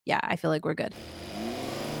Yeah, I feel like we're good.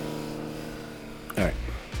 All right.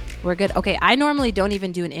 We're good. Okay, I normally don't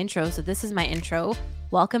even do an intro, so this is my intro.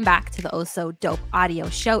 Welcome back to the Oh So Dope audio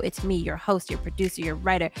show. It's me, your host, your producer, your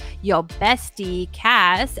writer, your bestie,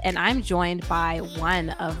 Cass, and I'm joined by one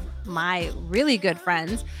of my really good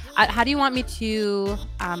friends. How do you want me to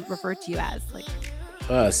refer to you as? Like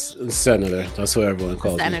Senator. That's what everyone the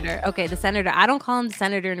calls me. senator. Okay, the senator. I don't call him the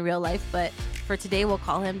senator in real life, but for today, we'll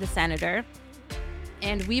call him the senator.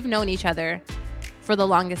 And we've known each other for the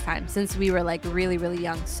longest time, since we were like really, really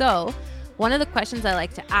young. So, one of the questions I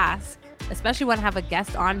like to ask, especially when I have a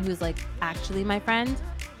guest on who's like actually my friend,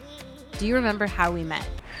 do you remember how we met?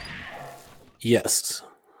 Yes.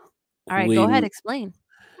 All right, go ahead, We explain.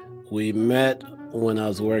 we met when I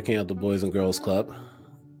was working at the Boys and Girls Club,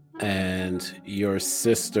 and your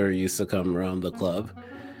sister used to come around the club.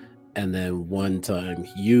 And then one time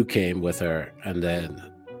you came with her, and then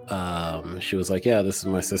she was like, "Yeah, this is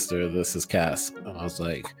my sister. This is Cass." And I was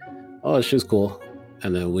like, "Oh, she's cool."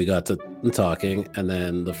 And then we got to talking, and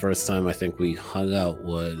then the first time I think we hung out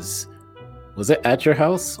was it at your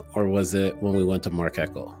house or was it when we went to Mark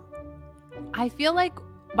Echo? I feel like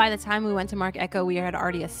by the time we went to Mark Echo, we had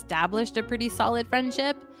already established a pretty solid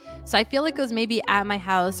friendship. So I feel like it was maybe at my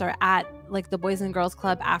house or at like the Boys and Girls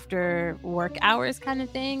Club after work hours kind of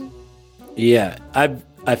thing. Yeah,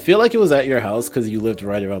 I feel like it was at your house because you lived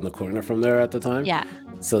right around the corner from there at the time. Yeah.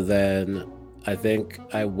 So then I think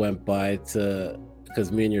I went by to because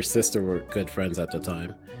me and your sister were good friends at the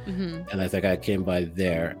time, Mm-hmm. and I think I came by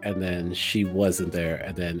there, and then she wasn't there,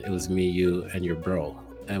 and then it was me, you, and your bro,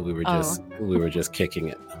 and Oh, we were just kicking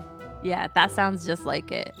it. yeah, that sounds just like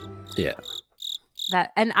it. Yeah,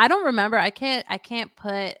 That and I don't remember. I can't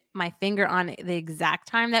put my finger on the exact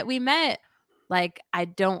time that we met. Like I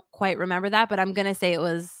don't quite remember that, but I'm going to say it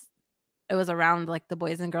was around like the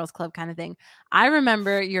Boys and Girls Club kind of thing. I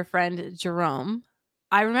remember your friend Jerome.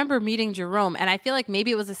 I remember meeting Jerome and I feel like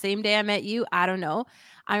maybe it was the same day I met you. I don't know.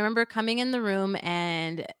 I remember coming in the room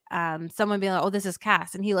and someone being like, "Oh, this is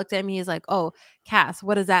Cass." And he looked at me, he's like, "Oh, Cass,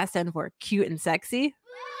 what does that stand for? Cute and sexy?"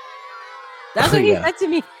 That's what he yeah, said to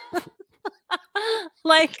me.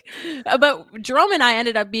 Like, but Jerome and I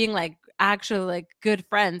ended up being like actually like good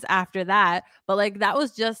friends after that. But like that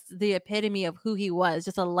was just the epitome of who he was,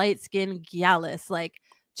 just a light skinned Gallus, like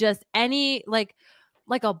just any like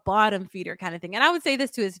a bottom feeder kind of thing. And I would say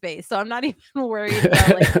this to his face, so I'm not even worried about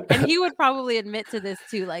like. And he would probably admit to this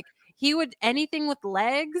too. Like he would anything with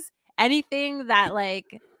legs, anything that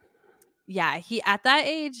like yeah, he at that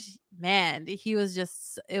age, man, he was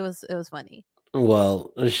just it was funny.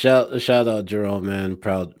 well, shout out Jerome, man,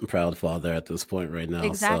 proud father at this point right now. So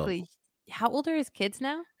Exactly. How old are his kids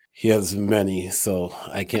now? he has many, so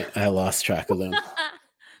I lost track of them.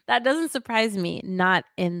 That doesn't surprise me, not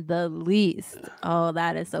in the least. Oh,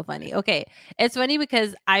 that is so funny. Okay. It's funny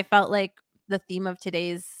because I felt like the theme of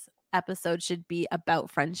today's episode should be about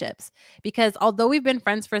friendships because although we've been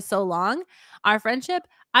friends for so long, our friendship,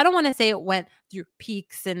 I don't want to say it went through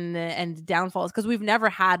peaks and downfalls because we've never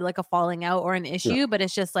had like a falling out or an No. issue, but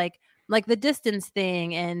it's just like the distance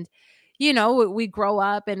thing and you know we grow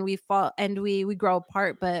up and we fall and we grow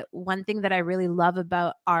apart, but one thing that I really love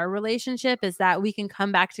about our relationship is that we can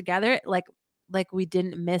come back together like we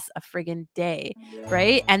didn't miss a friggin' day,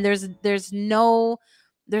 right? And there's no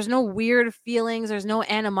weird feelings, there's no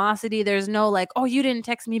animosity, there's no like, oh, you didn't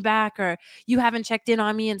text me back or you haven't checked in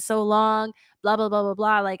on me in so long, blah blah blah blah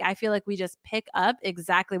blah. Like I feel like we just pick up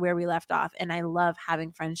exactly where we left off and I love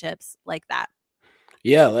having friendships like that.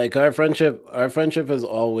 Yeah, like our friendship has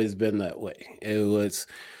always been that way. It was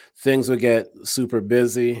things would get super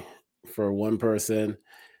busy for one person,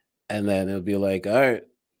 and then it would be like, all right,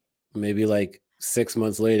 maybe like 6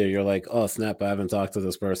 months later, you're like, oh snap, I haven't talked to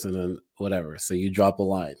this person and whatever. So you drop a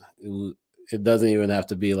line. It doesn't even have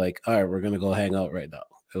to be like, all right, we're gonna go hang out right now.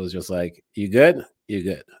 It was just like, you good? You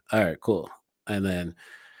good? All right, cool. And then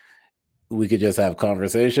we could just have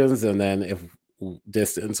conversations, and then if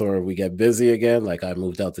distance or we get busy again, like I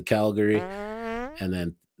moved out to Calgary, and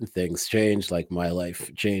then things changed. Like my life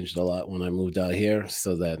changed a lot when I moved out here,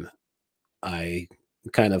 so then I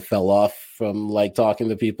kind of fell off from like talking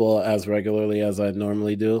to people as regularly as I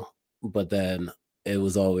normally do. But then it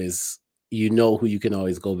was always, who you can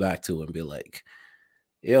always go back to and be like,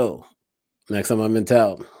 yo, next time I'm in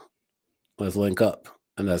town, let's link up.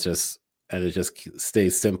 And it just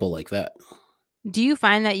stays simple like that. Do you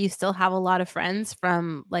find that you still have a lot of friends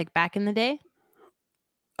from like back in the day?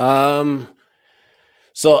 um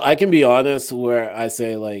so I can be honest where I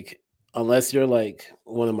say like, unless you're like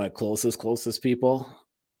one of my closest people,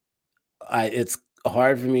 it's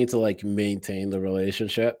hard for me to like maintain the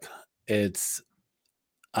relationship. It's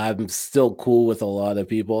I'm still cool with a lot of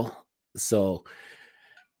people. So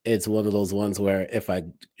it's one of those ones where if I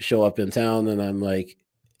show up in town and I'm like,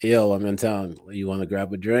 yo, I'm in town, you want to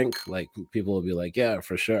grab a drink? Like people will be like, yeah,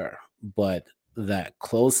 for sure. But that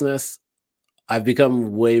closeness, I've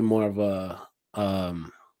become way more of a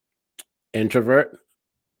introvert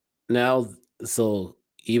now. So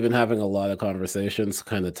even having a lot of conversations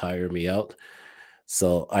kind of tire me out.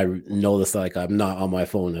 So notice like I'm not on my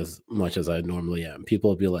phone as much as I normally am. People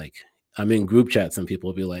will be like, I'm in group chats and people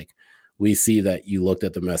will be like, we see that you looked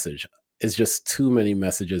at the message. It's just too many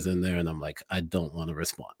messages in there. And I'm like, I don't want to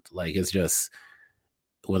respond. Like it's just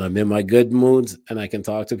when I'm in my good moods and I can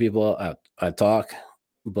talk to people, I talk.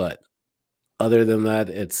 But other than that,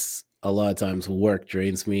 it's a lot of times work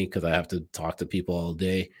drains me because I have to talk to people all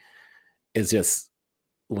day. It's just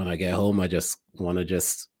when I get home, I just want to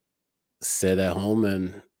just sit at home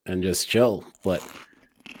and just chill. But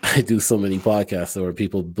I do so many podcasts where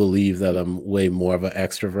people believe that I'm way more of an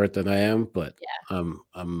extrovert than I am, but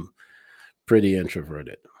I'm pretty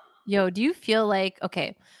introverted. Yo, do you feel like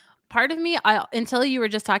okay, part of me, until you were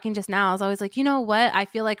just talking just now, I was always like, you know what? I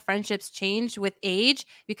feel like friendships change with age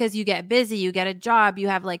because you get busy, you get a job, you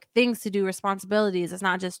have like things to do, responsibilities. It's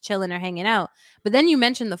not just chilling or hanging out. But then you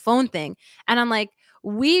mentioned the phone thing, and I'm like,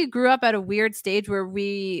 we grew up at a weird stage where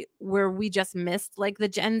we just missed like the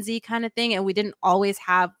Gen Z kind of thing, and we didn't always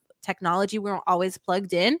have technology. We weren't always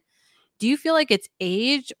plugged in. Do you feel like it's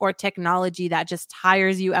age or technology that just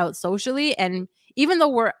tires you out socially? And even though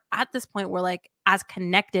we're at this point, we're like as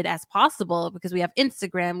connected as possible because we have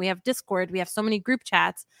Instagram, we have Discord, we have so many group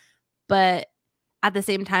chats, but at the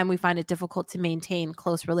same time, we find it difficult to maintain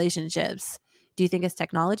close relationships. Do you think it's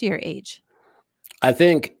technology or age? I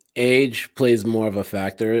think age plays more of a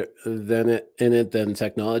factor than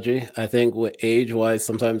technology. I think with age wise,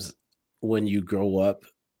 sometimes when you grow up,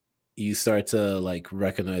 you start to like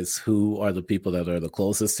recognize who are the people that are the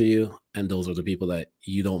closest to you, and those are the people that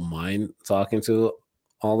you don't mind talking to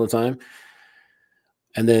all the time.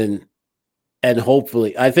 And then and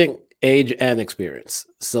hopefully, I think age and experience.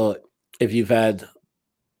 So if you've had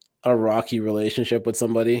a rocky relationship with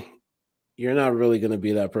somebody, you're not really going to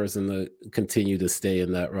be that person to continue to stay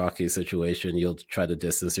in that rocky situation. You'll try to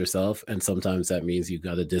distance yourself. And sometimes that means you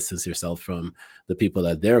got to distance yourself from the people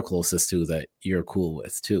that they're closest to that you're cool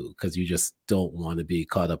with too, because you just don't want to be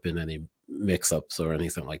caught up in any mix ups or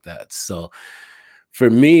anything like that. So for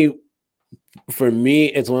me,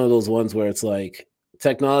 it's one of those ones where it's like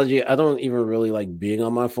technology, I don't even really like being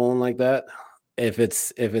on my phone like that. If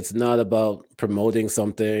it's not about promoting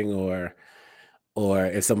something or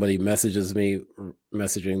if somebody messages me,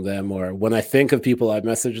 messaging them, or when I think of people, I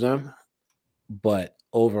message them. But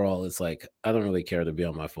overall, it's like I don't really care to be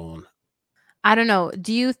on my phone. I don't know.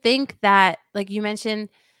 Do you think that, like you mentioned,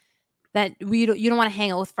 that you don't want to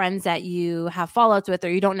hang out with friends that you have fallouts with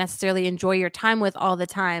or you don't necessarily enjoy your time with all the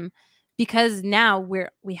time because now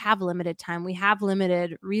we have limited time. We have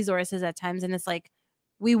limited resources at times and it's like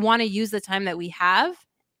we want to use the time that we have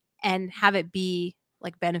and have it be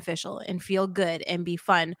like beneficial and feel good and be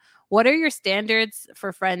fun. What are your standards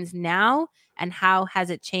for friends now and how has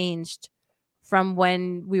it changed from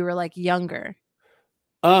when we were like younger?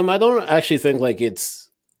 I don't actually think like it's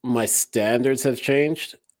my standards have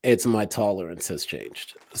changed. It's my tolerance has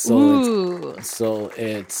changed. Ooh.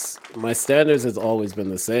 It's my standards has always been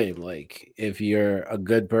the same. Like if you're a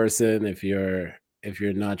good person, if you're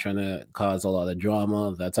not trying to cause a lot of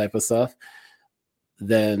drama, that type of stuff,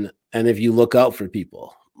 then and if you look out for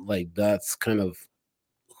people, like that's kind of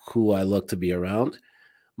who I look to be around.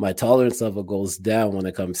 My tolerance level goes down when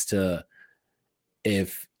it comes to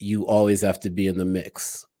if you always have to be in the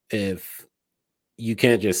mix. If you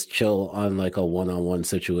can't just chill on like a one-on-one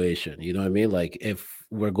situation, you know what I mean? Like if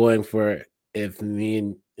we're going for if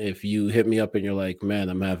you hit me up and you're like, man,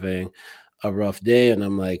 I'm having a rough day, and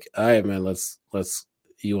I'm like, all right, man, let's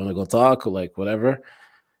you want to go talk or like whatever,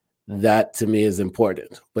 that to me is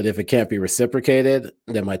important. But if it can't be reciprocated,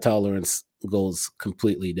 then my tolerance goes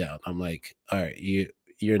completely down. I'm like, all right,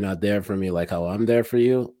 you're not there for me like how I'm there for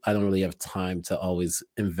you. I don't really have time to always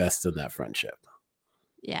invest in that friendship.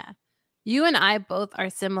 Yeah. You and I both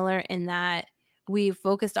are similar in that we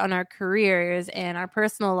focused on our careers and our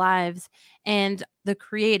personal lives and the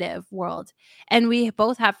creative world. And we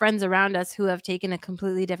both have friends around us who have taken a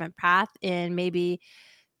completely different path and maybe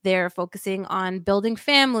they're focusing on building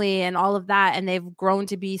family and all of that and they've grown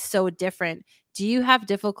to be so different. Do you have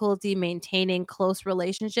difficulty maintaining close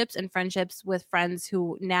relationships and friendships with friends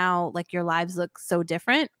who now like your lives look so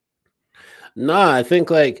different? Nah, I think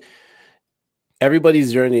like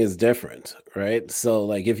everybody's journey is different, right? So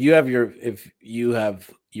like if you have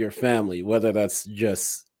your family, whether that's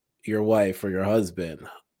just your wife or your husband,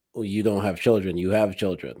 or you don't have children, you have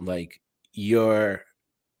children, like your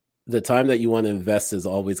the time that you want to invest is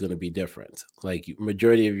always going to be different. Like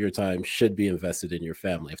majority of your time should be invested in your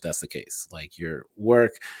family if that's the case. Like your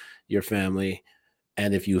work, your family,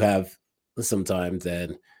 and if you have some time,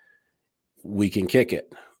 then we can kick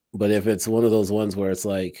it. But if it's one of those ones where it's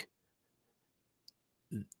like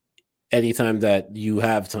anytime that you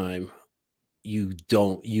have time, you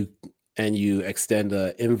don't you and you extend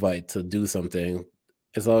a invite to do something,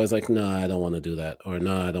 it's always like, no, I don't want to do that, or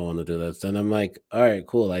no, I don't want to do that. Then I'm like, all right,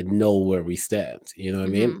 cool. I know where we stand. You know what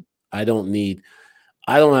I mean? Mhm. I don't need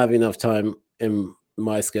I don't have enough time in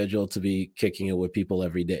my schedule to be kicking it with people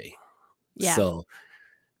every day. Yeah.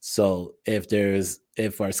 So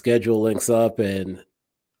if our schedule links up and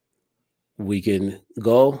we can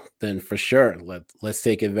go, then for sure let's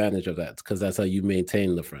take advantage of that because that's how you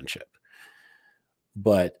maintain the friendship.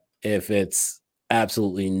 But if it's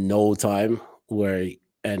absolutely no time where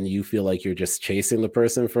and you feel like you're just chasing the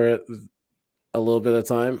person for a little bit of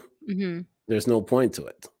time, Mhm. there's no point to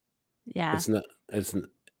it. Yeah. It's not it's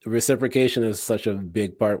reciprocation is such a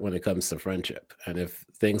big part when it comes to friendship. And if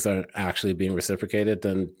things aren't actually being reciprocated,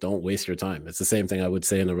 then don't waste your time. It's the same thing I would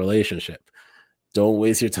say in a relationship. Don't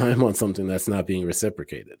waste your time on something that's not being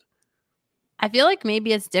reciprocated. I feel like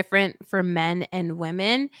maybe it's different for men and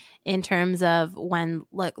women in terms of when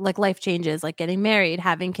like life changes, like getting married,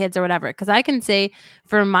 having kids or whatever. Cause I can say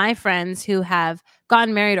for my friends who have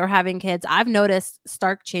gotten married or having kids, I've noticed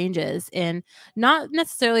stark changes in not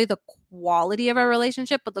necessarily the quality of our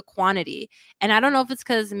relationship, but the quantity. And I don't know if it's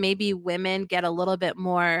because maybe women get a little bit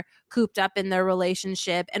more cooped up in their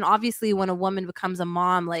relationship. And obviously when a woman becomes a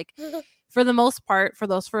mom, like for the most part, for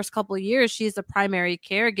those first couple of years, she's the primary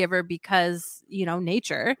caregiver because,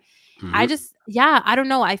 nature. I Mhm. just, yeah, I don't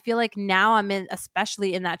know. I feel like now I'm in,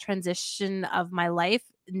 especially in that transition of my life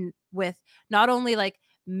with not only like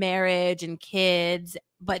marriage and kids,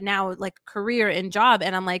 but now like career and job.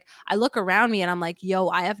 And I'm like, I look around me and I'm like, yo,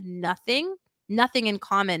 I have nothing in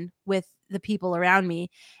common with the people around me.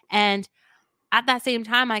 And at that same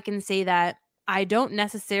time, I can say that I don't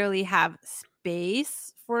necessarily have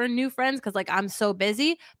space for new friends because, like, I'm so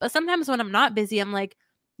busy. But sometimes when I'm not busy, I'm like,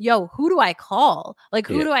 yo, who do I call? Like,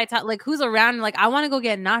 who Yeah. do I tell? Like, who's around? Like, I want to go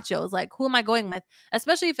get nachos. Like, who am I going with?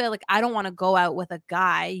 Especially if like I don't want to go out with a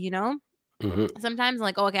guy. Mhm. Sometimes I'm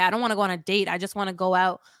like, oh, okay, I don't want to go on a date. I just want to go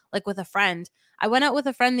out like with a friend. I went out with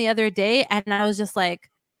a friend the other day and I was just like,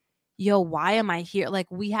 yo, why am I here? Like,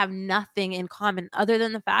 we have nothing in common other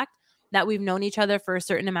than the fact that we've known each other for a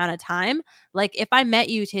certain amount of time. Like, if I met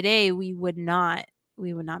you today, we would not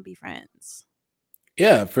be friends.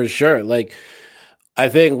 Yeah, for sure. Like I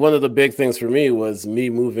think one of the big things for me was me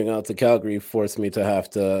moving out to Calgary forced me to have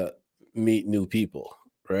to meet new people,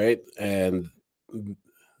 right? And n-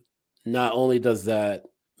 not only does that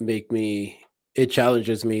make me, it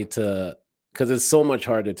challenges me to, because it's so much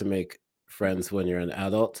harder to make friends when you're an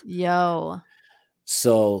adult. Yo.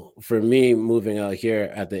 So for me, moving out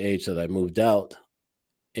here at the age that I moved out,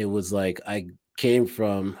 it was like I came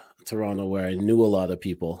from Toronto where I knew a lot of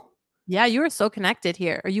people Yeah, you are so connected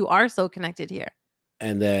here, or you are so connected here.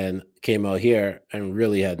 and then came out here and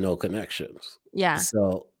really had no connections. Yeah.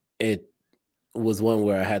 So it was one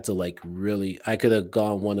where I had to like really I could have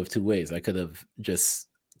gone one of two ways. I could have just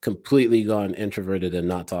completely gone introverted and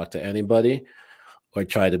not talked to anybody or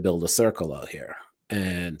try to build a circle out here.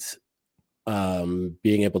 And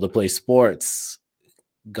being able to play sports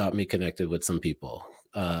got me connected with some people.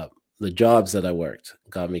 The jobs that I worked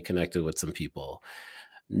got me connected with some people.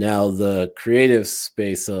 Now the creative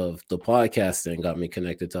space of the podcasting got me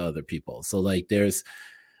connected to other people. So like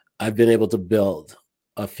I've been able to build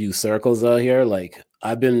a few circles out here. Like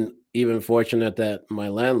I've been even fortunate that my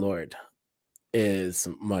landlord is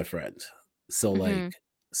my friend. So like Mhm.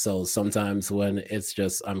 so sometimes when it's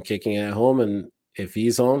just I'm kicking it at home and if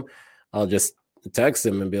he's home, I'll just text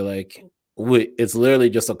him and be like, it's literally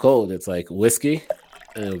just a code. It's like whiskey.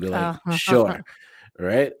 And it'll be like, Oh. sure.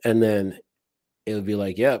 Right. And then it'll be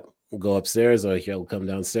like, yep, go upstairs or he'll come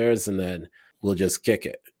downstairs and then we'll just kick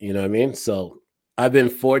it. You know what I mean? So I've been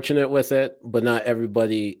fortunate with it, but not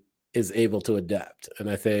everybody is able to adapt. And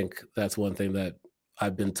I think that's one thing that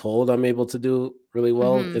I've been told I'm able to do really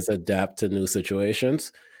well Mhm. is adapt to new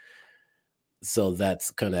situations. So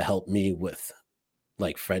that's kind of helped me with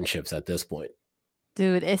like friendships at this point.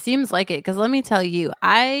 Dude, it seems like it because let me tell you,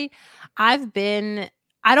 I've been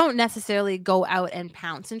I don't necessarily go out and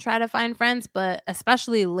pounce and try to find friends, but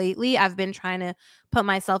especially lately, I've been trying to put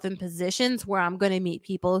myself in positions where I'm gonna meet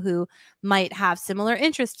people who might have similar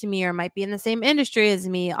interests to me or might be in the same industry as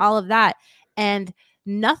me, all of that. And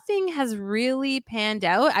nothing has really panned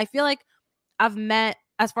out. I feel like I've met,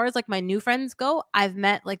 as far as like my new friends go, I've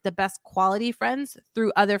met like the best quality friends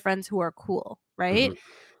through other friends who are cool, right? Mhm.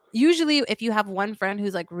 Usually if you have one friend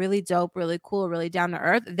who's like really dope, really cool, really down to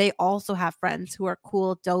earth, they also have friends who are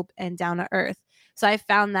cool, dope, and down to earth. So I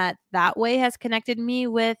found that that way has connected me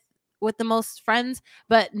with the most friends,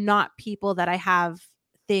 but not people that I have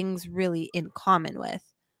things really in common with.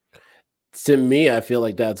 To me, I feel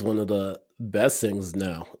like that's one of the best things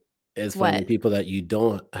now is What? finding people that you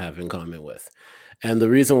don't have in common with. And the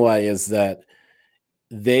reason why is that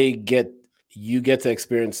they get you get to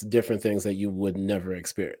experience different things that you would never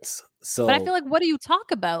experience. But I feel So, like, what do you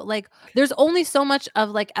talk about? Like, there's only so much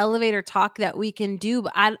of like elevator talk that we can do.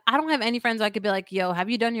 But I don't have any friends I could be like, yo, have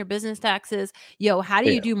you done your business taxes? Yo, how do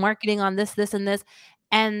you yeah. do marketing on this, this, and this?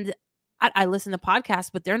 And I listen to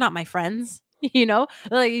podcasts, but they're not my friends. You know,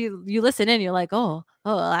 like you listen in, you're like, oh,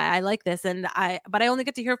 I like this, but I only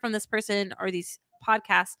get to hear from this person or these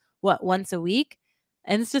podcasts once a week,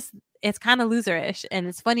 and it's kind of loserish, and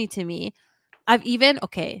it's funny to me. I've even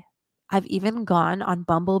okay, I've even gone on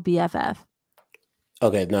Bumble BFF.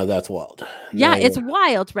 Okay, now that's wild. Yeah, Now it's you're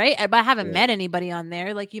wild, right? But I haven't yeah. met anybody on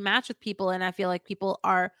there. Like, you match with people, and I feel like people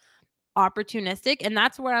are opportunistic, and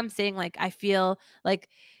that's where I'm saying, like, I feel like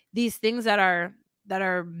these things that are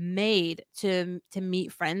made to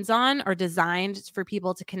meet friends on or designed for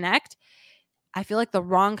people to connect. I feel like the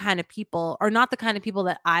wrong kind of people, or not the kind of people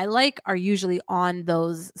that I like, are usually on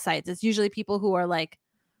those sites. It's usually people who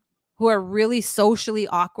are really socially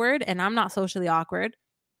awkward, and I'm not socially awkward,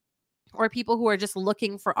 or people who are just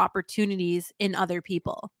looking for opportunities in other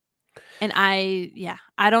people. And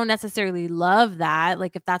I don't necessarily love that,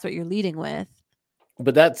 like, if that's what you're leading with.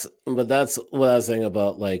 But that's what I was saying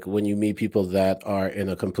about like when you meet people that are in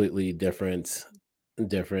a completely different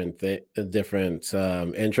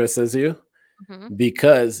interests as you, Mhm.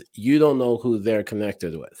 because you don't know who they're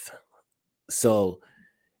connected with. So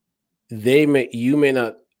you may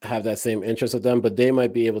not have that same interest with them, but they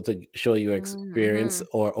might be able to show you experience Mhm.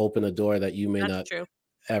 or open a door that you may That's not true.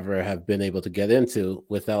 ever have been able to get into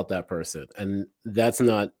without that person. And that's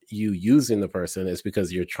not you using the person, it's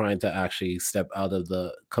because you're trying to actually step out of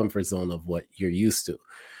the comfort zone of what you're used to.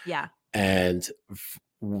 Yeah. And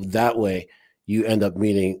that way you end up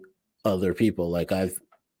meeting other people. Like I've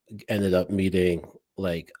ended up meeting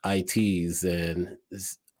like ITs and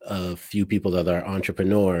a few people that are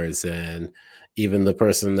entrepreneurs, and even the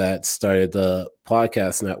person that started the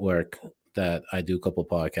podcast network that I do a couple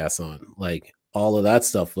podcasts on. Like all of that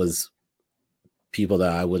stuff was people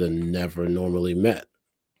that I would have never normally met,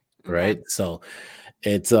 Okay. right? So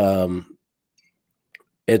it's um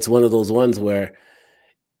it's one of those ones where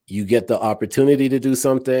you get the opportunity to do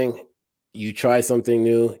something, you try something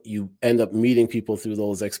new, you end up meeting people through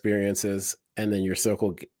those experiences, and then your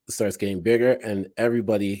circle starts getting bigger, and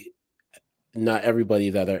not everybody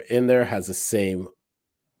that are in there has the same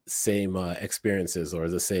experiences or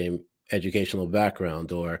the same educational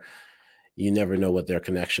background, or you never know what their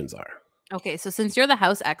connections are. Okay, so since you're the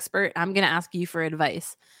house expert, I'm gonna ask you for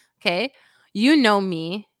advice. Okay? You know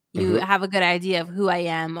me. You Mhm. have a good idea of who I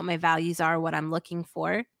am, what my values are, what I'm looking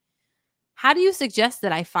for. How do you suggest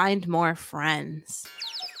that I find more friends?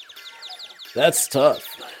 That's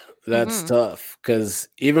tough. That's Mhm. tough because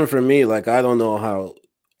even for me, like I don't know how.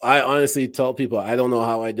 I honestly tell people I don't know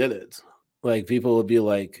how I did it. Like people would be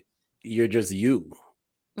like, "You're just you,"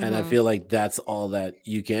 and I Mhm. feel like that's all that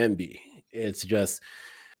you can be. It's just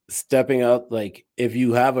stepping out. Like if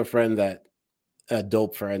you have a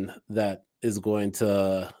dope friend that is going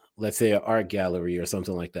to, let's say, an art gallery or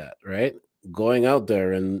something like that, right? Going out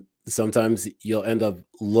there, and sometimes you'll end up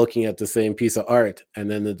looking at the same piece of art, and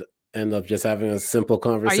then end up just having a simple Are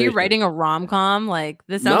you conversation. writing a rom-com? Like,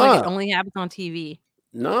 this sounds like it Nah, only happens on TV.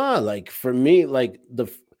 nah. Like for me, like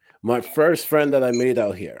my first friend that I made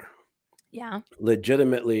out here, Yeah.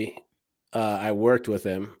 legitimately, I worked with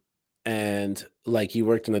him, and like he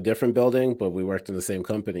worked in a different building, but we worked in the same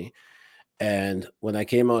company. And when I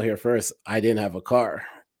came out here first, I didn't have a car.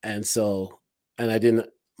 And so, and I didn't,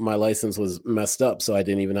 my license was messed up. So I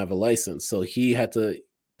didn't even have a license. So he had to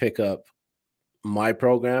pick up my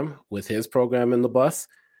program with his program in the bus.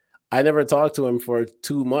 I never talked to him for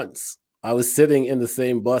 2 months. I was sitting in the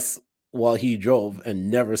same bus while he drove and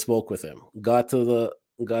never spoke with him. Got to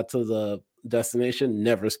the destination,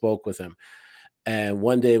 never spoke with him. And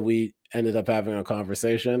one day we ended up having a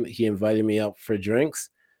conversation. He invited me out for drinks.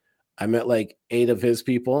 I met like 8 of his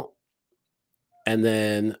people, and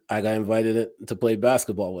then I got invited to play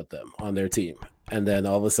basketball with them on their team. And then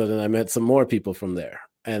all of a sudden I met some more people from there.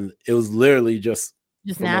 And it was literally just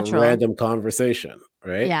Just from a natural. random conversation,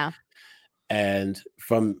 right? Yeah. And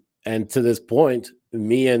to this point,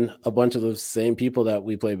 me and a bunch of the same people that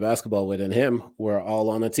we played basketball with and him were all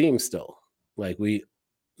on a team still. Like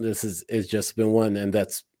this is it's just been one, and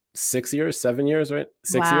that's 6 years, 7 years, right?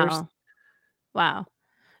 6 years. Wow.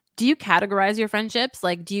 Do you categorize your friendships?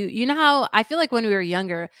 Like, you know how I feel like when we were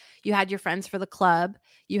younger, you had your friends for the club,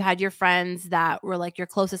 you had your friends that were like your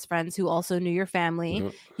closest friends who also knew your family,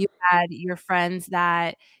 Mhm. you had your friends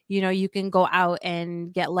that, you can go out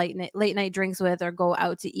and get late night drinks with or go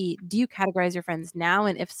out to eat. Do you categorize your friends now?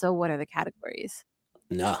 And if so, what are the categories?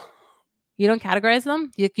 No, You don't categorize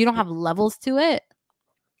them? You don't have levels to it?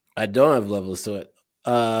 I don't have levels to it.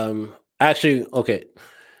 Actually, okay,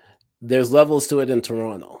 there's levels to it in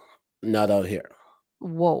Toronto, not out here.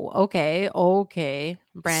 Whoa, okay, okay.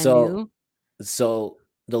 Brand So, new. so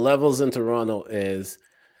the levels in Toronto is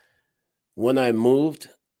when I moved,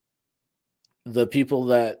 the people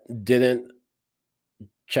that didn't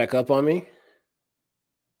check up on me,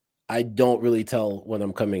 I don't really tell when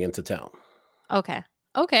I'm coming into town. Okay.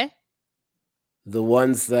 Okay. The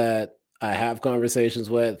ones that I have conversations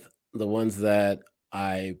with, the ones that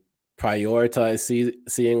I prioritize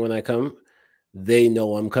seeing when I come, they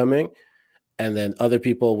know I'm coming. And then other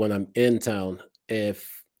people, when I'm in town,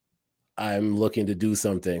 if I'm looking to do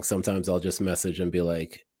something, sometimes I'll just message and be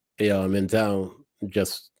like, "Yo, I'm in town.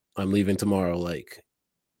 Just I'm leaving tomorrow." Like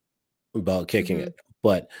about kicking Mhm. it.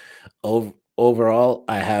 But overall,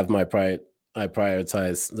 I have my pride. I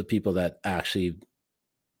prioritize the people that actually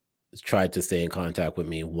tried to stay in contact with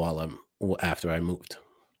me while after I moved.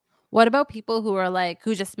 What about people who are like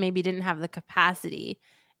who just maybe didn't have the capacity?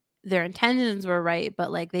 Their intentions were right,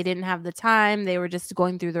 but, like, they didn't have the time, they were just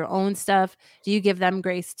going through their own stuff. Do you give them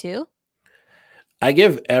grace too? I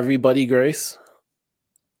give everybody grace,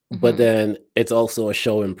 but Mhm. then it's also a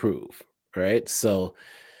show and prove, right? So,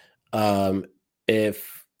 um,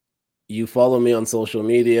 if you follow me on social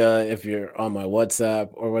media, if you're on my WhatsApp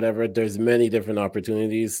or whatever, there's many different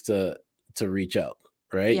opportunities to reach out,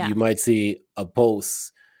 right? Yeah. You might see a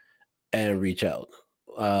post and reach out.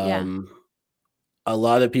 Yeah. Um, a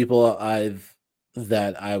lot of people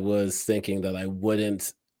that I was thinking that I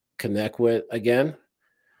wouldn't connect with again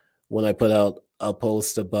when I put out a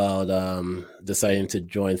post about deciding to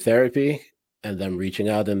join therapy and them reaching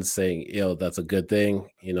out and saying, that's a good thing,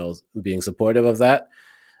 being supportive of that.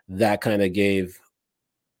 That kind of gave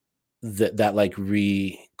that like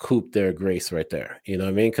recouped their grace right there. You know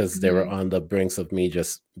what I mean? Because they were Mhm. on the brinks of me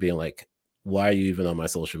just being like, why are you even on my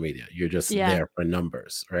social media? You're just Yeah. there for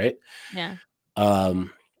numbers, right? Yeah.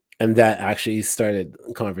 Um, and that actually started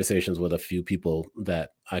conversations with a few people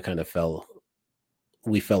that I kind of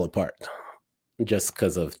we fell apart just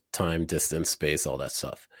because of time, distance, space, all that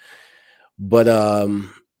stuff. But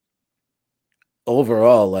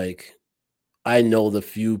overall, like I know the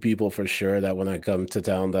few people for sure that when I come to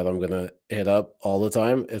town that I'm gonna hit up all the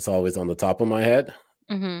time. It's always on the top of my head.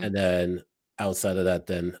 Mhm. And then outside of that,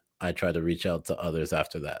 then I try to reach out to others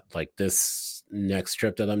after that. Like this next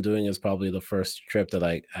trip that I'm doing is probably the first trip that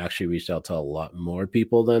I actually reached out to a lot more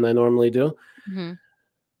people than I normally do. Mhm.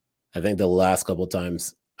 I think the last couple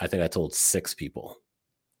times, I think I told 6 people.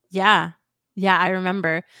 Yeah. Yeah, I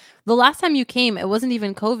remember. The last time you came, it wasn't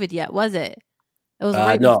even COVID yet, was it? It was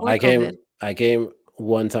right No, before COVID. I came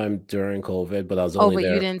one time during COVID, but I was Oh, only but you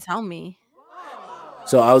there. didn't tell me.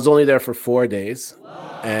 So I was only there for 4 days.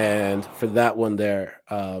 And for that one there,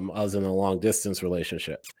 I was in a long distance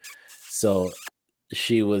relationship. So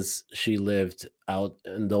she lived out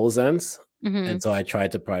in those ends. And Mhm. so I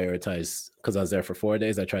tried to prioritize because I was there for 4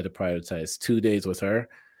 days. I tried to prioritize 2 days with her,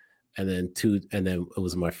 and then it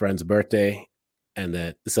was my friend's birthday. And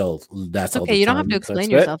then so It's that's all okay, the you don't have to time I explain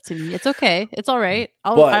spent. yourself to me. It's okay. It's alright.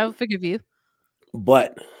 But I'll forgive you.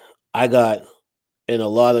 but I got in a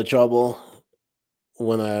lot of trouble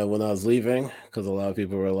when I was leaving because a lot of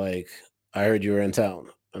people were like, "I heard you were in town,"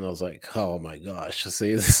 and I was like, "Oh my gosh!"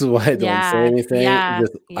 See, this is why I don't say Yeah. anything. Yeah.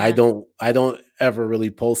 Just Yeah. I don't ever really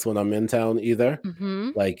post when I'm in town either.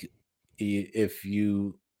 Mhm. Like, if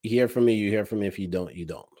you hear from me, you hear from me. If you don't, you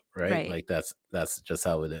don't. Right? Right. Like that's just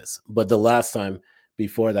how it is. But the last time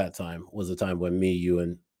before that time was the time when me, you,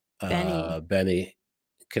 and Benny. Benny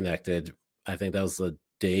connected. I think that was the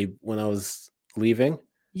day when I was leaving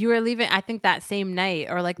You were leaving, I think that same night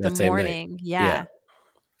or, like, the that same night. morning. Yeah.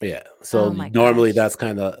 Yeah. Yeah. So Oh my normally gosh.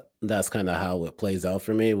 that's kinda how it plays out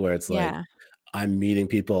for me, where it's like Yeah. I'm meeting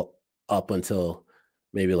people up until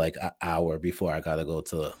maybe like an hour before I gotta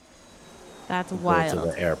That's go to wild.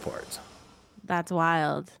 the airport. That's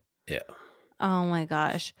wild. Yeah. Oh my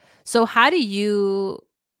gosh. So how do you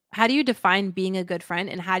define being a good friend,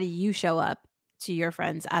 and how do you show up to your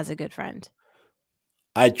friends as a good friend?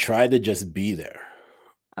 I try to just be there,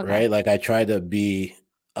 Okay. right? Like I try to be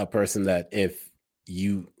a person that if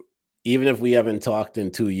you, even if we haven't talked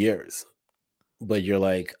in 2 years, but you're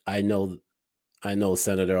like, I know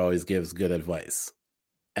Senator always gives good advice,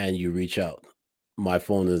 and you reach out. My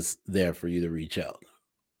phone is there for you to reach out.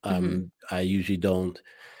 Mhm. I usually don't.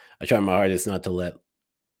 I try my hardest not to let.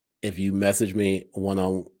 If you message me one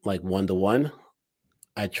to one,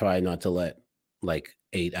 I try not to let like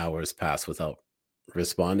 8 hours pass without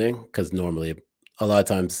responding because normally, a lot of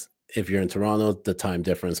times, if you're in Toronto, the time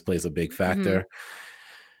difference plays a big Mhm. factor.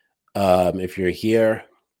 If you're here,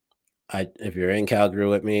 if you're in Calgary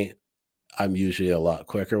with me, I'm usually a lot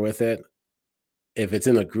quicker with it. If it's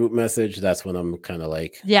in a group message, that's when I'm kind of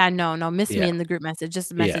like, Yeah, no, no, miss me yeah, in the group message,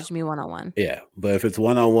 just yeah, message me one-on-one. yeah. But if it's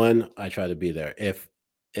one on one, I try to be there. If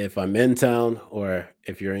I'm in town or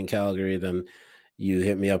if you're in Calgary, then you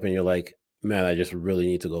hit me up and you're like, man, I just really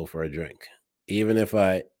need to go for a drink. Even if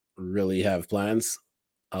I really have plans,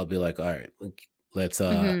 I'll be like, all right, let's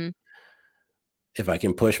Mhm. if I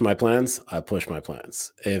can push my plans, I push my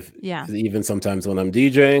plans. If Yeah. even sometimes when I'm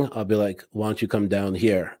DJing, I'll be like, why don't you come down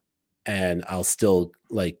here? And I'll still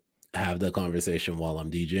like have the conversation while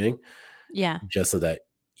I'm DJing, Yeah. just so that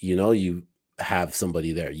you have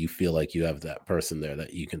somebody there. You feel like you have that person there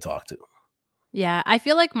that you can talk to. Yeah, I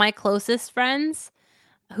feel like my closest friends,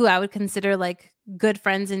 who I would consider, like, good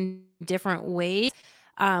friends in different ways,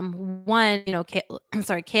 one,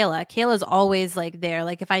 sorry, Kayla. Kayla's always, like, there,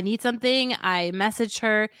 like, if I need something, I message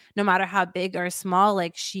her, no matter how big or small,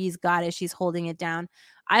 like, she's got it, she's holding it down.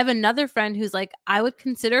 I have another friend who's, like, I would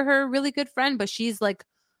consider her a really good friend, but she's, like,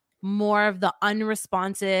 more of the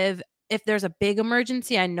unresponsive. If there's a big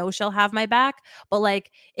emergency, I know she'll have my back, but,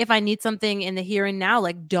 like, if I need something in the here and now,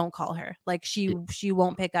 like, don't call her. Like, she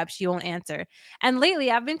won't pick up, she won't answer. And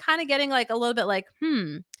lately, I've been kinda getting, like, a little bit like,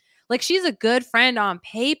 like, she's a good friend on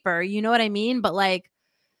paper, you know what I mean? But, like,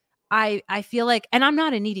 I feel like, and I'm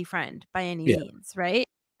not a needy friend by any Yeah. means, right?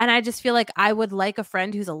 And I just feel like I would like a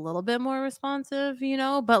friend who's a little bit more responsive,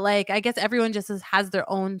 but, like, I guess everyone just has their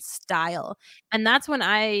own style. And that's when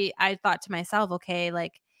I thought to myself, "Okay,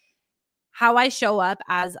 like, how I show up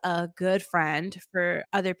as a good friend for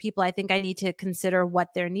other people, I think I need to consider what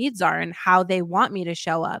their needs are and how they want me to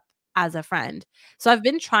show up as a friend." So I've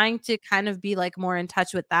been trying to kind of be, like, more in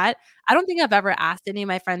touch with that. I don't think I've ever asked any of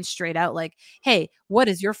my friends straight out, like, "Hey, what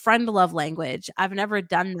is your friend love language?" I've never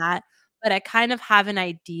done that, but I kind of have an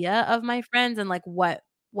idea of my friends and, like, what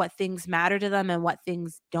things matter to them and what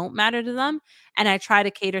things don't matter to them, and I try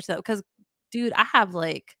to cater to that because, dude, I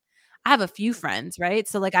have a few friends, right?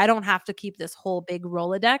 So, like, I don't have to keep this whole big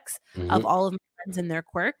Rolodex of Hmm. all of my friends and their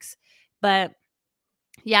quirks. But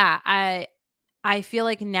yeah, I feel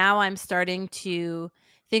like now I'm starting to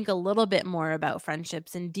think a little bit more about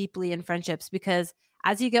friendships and deeply in friendships because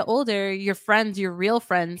as you get older, your friends, your real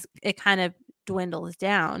friends, it kind of dwindles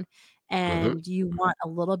down Hmm. and you want a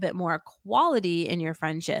little bit more quality in your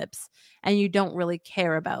friendships and you don't really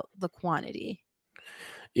care about the quantity.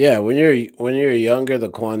 Yeah, when you're younger, the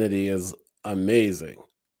quantity is amazing.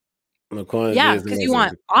 The quantity Yeah, is because you amazing.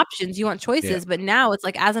 want options, you want Yeah. choices, but now it's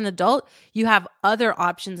like as an adult, you have other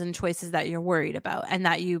options and choices that you're worried about and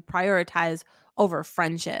that you prioritize over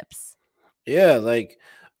friendships. Yeah, like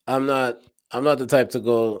I'm not I'm not the type to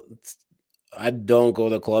go. I don't go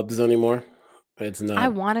to clubs anymore. It's I not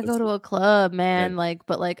wanna go it's to a club, it, man, like,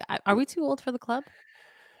 but, like, are we too old for the club?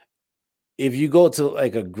 if you go to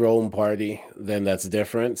like a grown party, then that's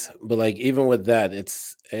different. But like even with that,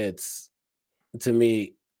 it's to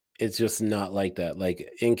me, it's just not like that. Like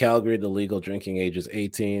in Calgary, the legal drinking age is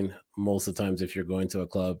 18. Most of the times, if you're going to a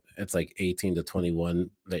club, it's like 18 to 21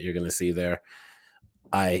 that you're gonna see there.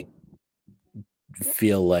 I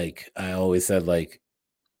feel like I always said like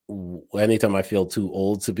anytime I feel too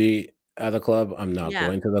old to be at a club, I'm not Yeah,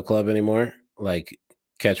 going to the club anymore. Like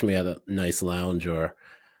catch me at a nice lounge or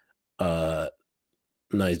a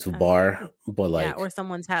nice uh, bar. But yeah, like, or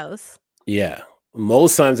someone's house. yeah,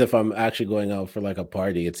 most times if I'm actually going out for like a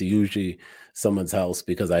party, it's usually someone's house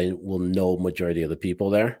because I will know majority of the people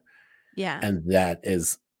there. Yeah, And that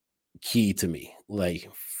is key to me. Like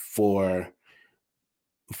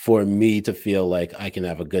for me to feel like I can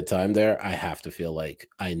have a good time there, I have to feel like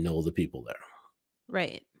I know the people there.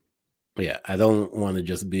 right. Yeah, I don't want to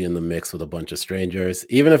just be in the mix with a bunch of strangers,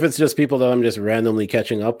 even if it's just people that I'm just randomly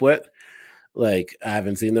catching up with. Like I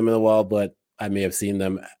haven't seen them in a while, but I may have seen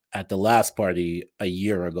them at the last party a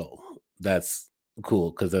year ago. That's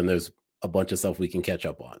cool because then there's a bunch of stuff we can catch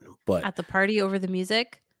up on. But At the party over the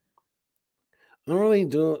music? I don't really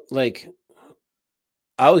do like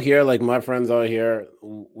out here, like my friends out here,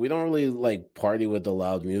 we don't really like party with the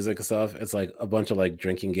loud music and stuff. It's like a bunch of like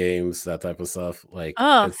drinking games, that type of stuff. Like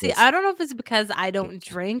Oh, it's see, just I don't know if it's because I don't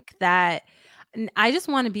drink that I just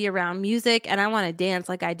wanna be around music and I wanna dance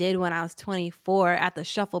like I did when I was 24 at the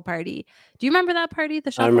shuffle party. Do you remember that party, the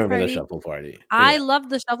I shuffle remember the party? shuffle party. I Yeah. love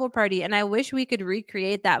the shuffle party, and I wish we could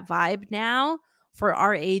recreate that vibe now for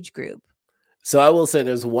our age group. So I will say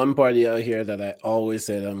there's one party out here that I always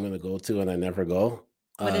say that I'm gonna go to and I never go.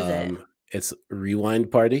 What is it? It's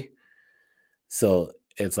Rewind Party. So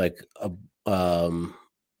it's like a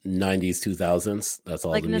 90s, 2000s. That's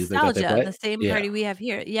all Like the music that they nostalgia, play. the same Yeah. party we have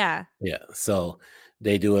here. Yeah. Yeah. So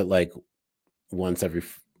they do it like once every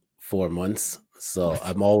 4 months. So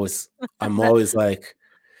I'm always like,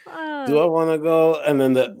 do Oh, I want to go? And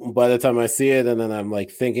then by the time I see it, and then I'm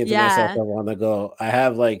like thinking to myself, yeah, I want to go. I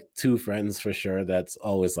have like two friends for sure that's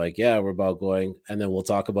always like, yeah, we're about going, and then we'll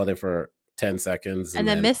talk about it for 10 seconds, and and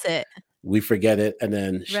then then miss it. we forget it, and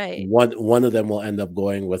then Right. one of them will end up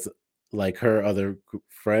going with like her other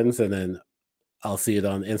friends, and then I'll see it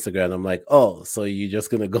on Instagram. I'm like, oh, so you're just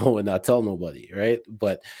gonna go and not tell nobody, right?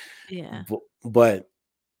 Yeah. But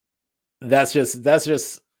that's just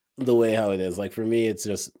the way how it is. Like for me, it's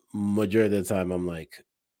just majority of the time I'm like,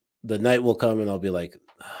 the night will come and I'll be like,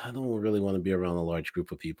 I don't really want to be around a large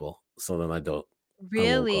group of people. So then I won't go.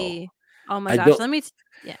 Really? Oh my I gosh, don't let me t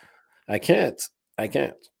yeah. I can't. I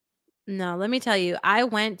can't. No, let me tell you, I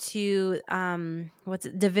went to, what's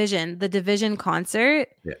it Division, the Division concert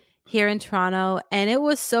Yeah. here in Toronto, and it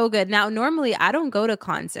was so good. Now, normally, I don't go to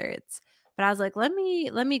concerts, but I was like, "Let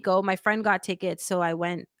me go." My friend got tickets, so I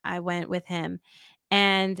went with him,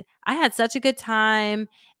 and I had such a good time,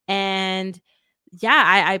 and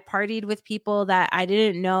yeah, I partied with people that I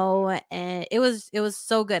didn't know, and it was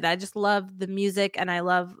so good. I just love the music and I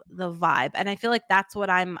love the vibe, and I feel like that's what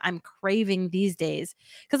I'm craving these days.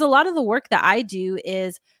 Because a lot of the work that I do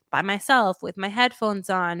is by myself with my headphones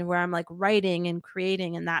on, where I'm like writing and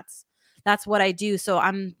creating, and that's what I do. So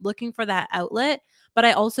I'm looking for that outlet, but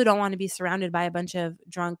I also don't want to be surrounded by a bunch of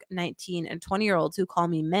drunk 19 and 20-year-olds who call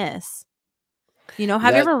me miss. Have you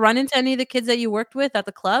That ever run into any of the kids that you worked with at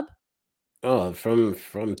the club?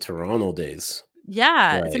 from Toronto days.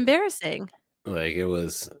 Yeah, it's Like embarrassing. like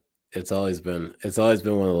it's always been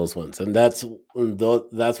one of those ones. And that's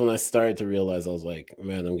when I started to realize I was like,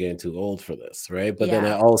 man, I'm getting too old for this, right? But then I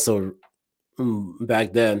Yeah. also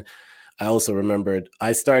back then I also remembered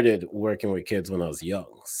I started working with kids when I was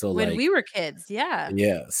young. So When we like, were kids, yeah.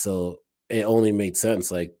 yeah, so it only made sense.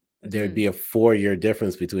 Like there'd Mhm. be a 4-year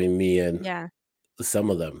difference between me and Yeah. some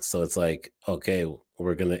of them. So it's like, okay,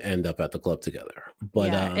 we're gonna end up at the club together.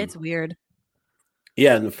 But Yeah, it's weird.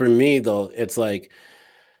 yeah, and for me though, it's like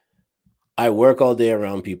I work all day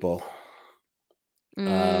around people. Mm,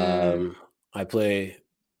 Um, I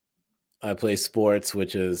play sports,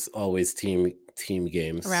 which is always team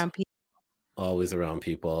games, around people. always around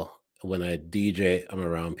people. When I DJ, I'm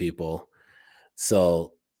around people.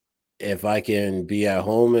 So if I can be at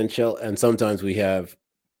home and chill, and sometimes we have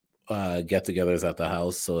get-togethers at the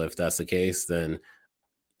house. So if that's the case, then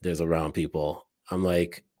there's around people. I'm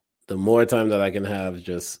like, the more time that I can have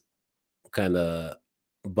just kind of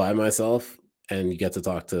by myself and get to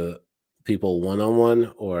talk to people one on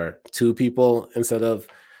one or two people instead of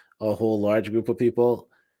a whole large group of people,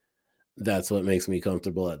 that's what makes me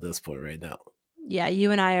comfortable at this point right now. Yeah,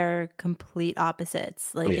 you and I are complete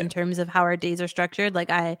opposites, like, Yeah. in terms of how our days are structured. Like,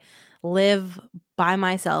 I live by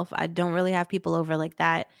myself. I don't really have people over like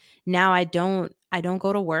that. Now I don't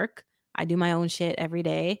go to work. I do my own shit every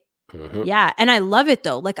day. Hmm. Yeah, and I love it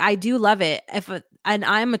though. Like I do love it. And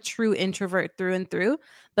I'm a true introvert through and through,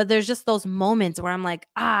 but there's just those moments where I'm like,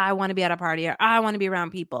 I want to be at a party or I want to be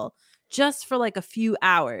around people just for like a few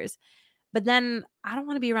hours. But then I don't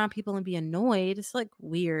want to be around people and be annoyed. It's like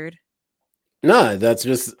weird. No, that's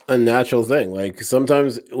just a natural thing. Like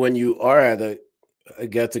sometimes when you are at a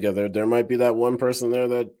get together, there might be that one person there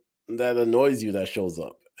that annoys you that shows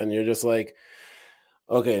up, and you're just like,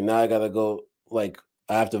 okay, now I gotta go. Like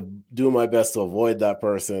I have to do my best to avoid that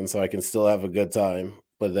person so I can still have a good time.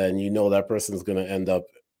 But then that person's gonna end up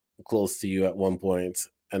close to you at one point,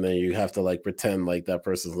 and then you have to like pretend like that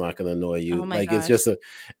person's not gonna annoy Oh you. my Like gosh.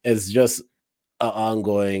 it's just a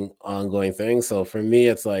ongoing thing. So for me,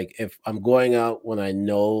 it's like if I'm going out when I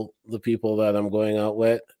know the people that I'm going out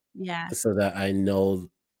with, Yeah. so that I know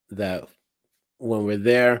that when we're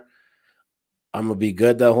there, I'm gonna be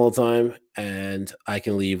good the whole time, and I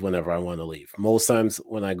can leave whenever I want to leave. Most times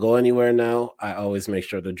when I go anywhere now, I always make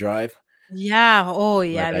sure to drive. Yeah. Oh Like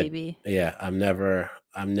yeah, I, baby. yeah, I'm never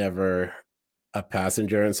a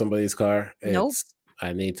passenger in somebody's car. Nope.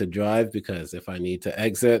 I need to drive because if I need to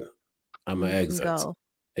exit, I'm gonna You can exit. go.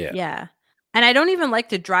 Yeah. Yeah. And I don't even like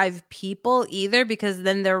to drive people either because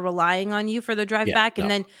then they're relying on you for the drive Yeah. back, and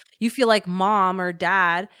No. then you feel like mom or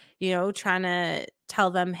dad, trying to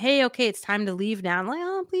tell them, "Hey, okay, it's time to leave now." I'm like,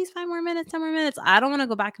 "Oh, please 5 more minutes, 10 more minutes." I don't wanna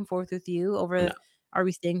go back and forth with you over, No. "Are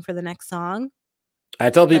we staying for the next song?" I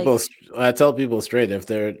tell Like, people I tell people straight if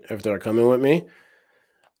they're coming with me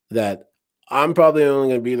that I'm probably only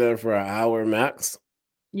gonna be there for an hour max.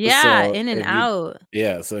 yeah, So in and if you out.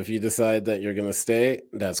 yeah, so if you decide that you're gonna stay,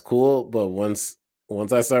 that's cool. But once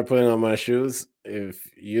I start putting on my shoes, if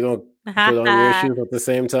you don't put on your shoes at the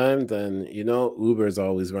same time, then Uber is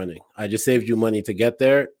always running. I just saved you money to get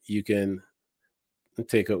there. You can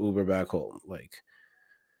take a Uber back home. Like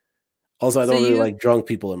also I So don't really you like drunk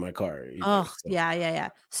people in my car either. Oh, So yeah, yeah, yeah.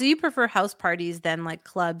 So you prefer house parties than, like,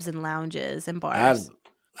 clubs and lounges and I've bars?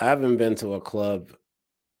 I haven't been to a club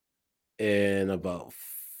in about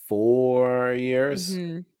 4 years,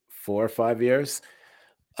 Mhm. 4 or 5 years.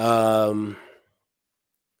 Um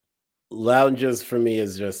Lounges for me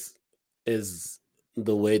is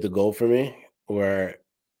the way to go for me, where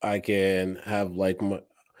I can have like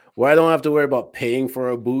where I don't have to worry about paying for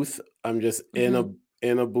a booth. I'm just Mhm.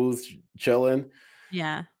 in a booth chilling.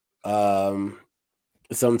 Yeah. Um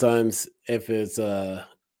Sometimes if it's a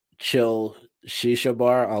chill shisha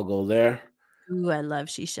bar, I'll go there. Ooh, I love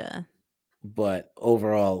shisha. But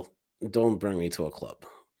overall, don't bring me to a club.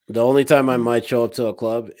 The only time I Mm, might show up to a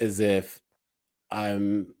club is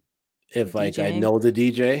I'm if like I DJing? know the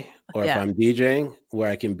DJ or if Yeah. I'm DJing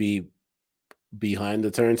where I can be behind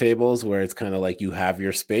the turntables where it's kind of like you have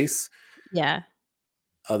your space. Yeah.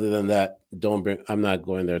 Other than that, don't bring I'm not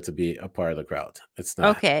going there to be a part of the crowd. It's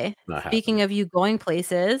Okay. not Speaking happening. of you going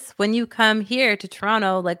places, when you come here to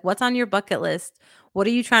Toronto, like, what's on your bucket list? What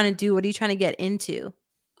are you trying to do? What are you trying to get into?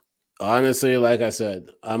 Honestly, like I said,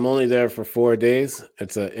 I'm only there for 4 days.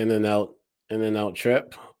 It's a in and out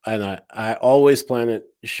trip. And I always plan it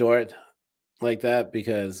short like that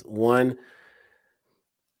because one,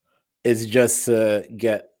 it's just to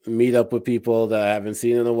get meet up with people that I haven't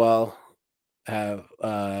seen in a while, have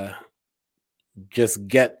just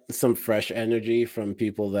get some fresh energy from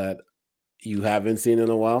people that you haven't seen in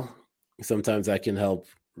a while. Sometimes that can help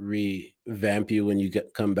revamp you when you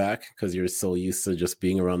come back because you're so used to just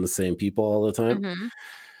being around the same people all the time. Mhm.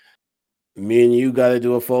 Me and you got to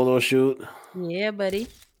do a photo shoot Yeah, buddy.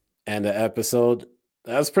 and an episode.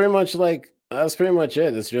 That's pretty much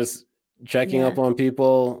it. It's just checking Yeah. up on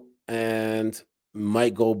people and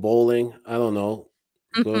might go bowling. I don't know.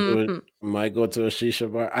 Might go to a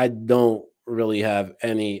shisha bar. I don't really have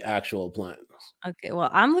any actual plans. Okay, well,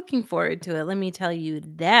 I'm looking forward to it, let me tell you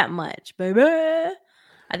that much, baby.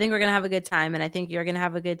 I think we're gonna have a good time, and I think you're gonna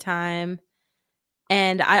have a good time,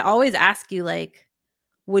 and I always ask you, like,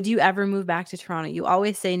 would you ever move back to Toronto? You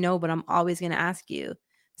always say no, but I'm always gonna ask you.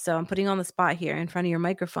 So I'm putting you on the spot here in front of your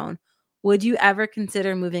microphone. Would you ever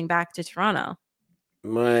consider moving back to Toronto?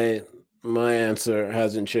 My my answer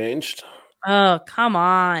hasn't changed. Oh, come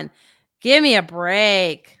on. Give me a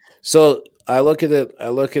break. So I look at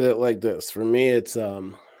it like this. For me, it's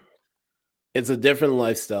a different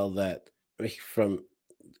lifestyle that from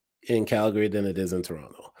in Calgary than it is in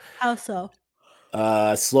Toronto. How so?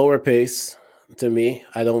 Slower pace to me.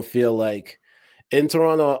 I don't feel like in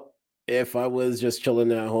Toronto, if I was just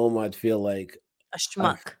chilling at home, I'd feel like A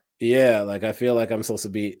I schmuck. yeah, like I feel like I'm supposed to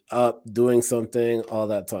be up doing something all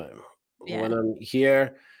that time. When Yeah. I'm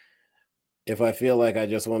here, if I feel like I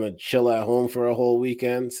just want to chill at home for a whole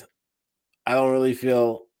weekend, I don't really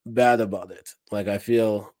feel bad about it. Like I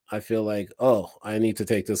feel like, oh, I need to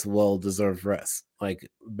take this well-deserved rest. Like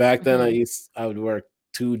back then Mhm. I would work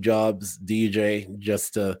two jobs, DJ,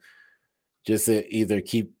 just to either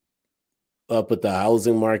keep up with the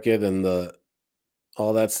housing market and the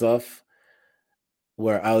all that stuff.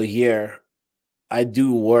 Where out here, I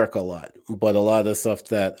do work a lot, but a lot of the stuff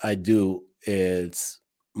that I do is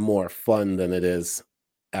more fun than it is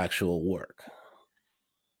actual work.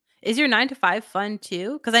 Is your 9 to 5 fun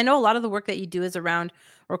too? Because I know a lot of the work that you do is around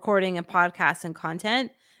recording and podcasts and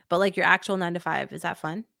content, but, like, your actual 9 to 5, is that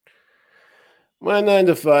fun? My 9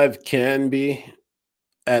 to 5 can be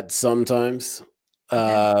at sometimes,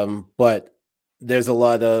 Okay. but there's a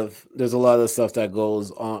lot of stuff that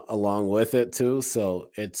goes on along with it too. So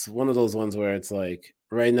it's one of those ones where it's like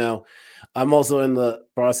right now, I'm also in the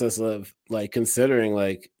process of like considering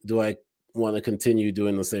like, do I want to continue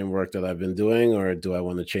doing the same work that I've been doing, or do I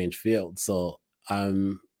want to change fields? So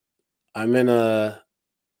I'm I'm in a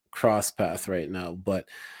cross path right now, but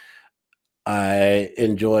I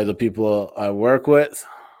enjoy the people I work with,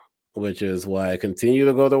 which is why I continue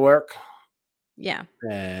to go to work. Yeah.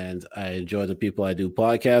 and I enjoy the people I do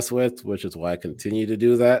podcasts with, which is why I continue to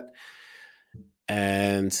do that.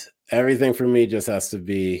 And everything for me just has to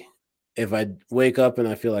be, if I wake up and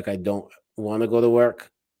I feel like I don't want to go to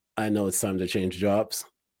work, I know it's time to change jobs.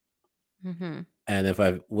 Mm-hmm. And if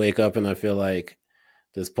I wake up and I feel like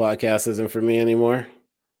this podcast isn't for me anymore,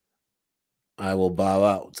 I will bow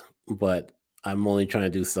out. But I'm only trying to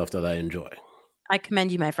do stuff that I enjoy. I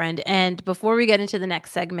commend you, my friend. And before we get into the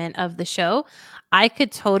next segment of the show, I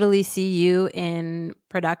could totally see you in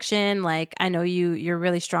production. Like I know you're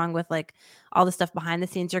really strong with like all the stuff behind the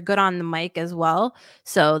scenes. You're good on the mic as well.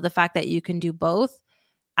 So the fact that you can do both,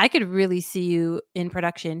 I could really see you in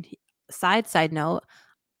production. Side note,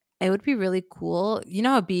 it would be really cool. You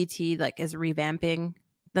know how BT like is revamping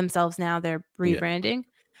themselves now, they're Yeah. rebranding.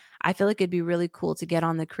 I feel like it'd be really cool to get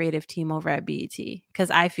on the creative team over at BET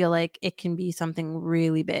because I feel like it can be something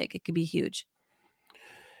really big. It could be huge.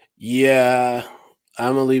 Yeah.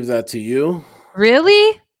 I'm gonna leave that to you.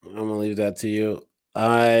 Really? I'm gonna leave that to you.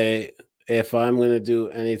 If I'm gonna do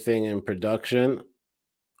anything in production,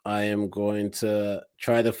 I am going to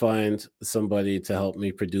try to find somebody to help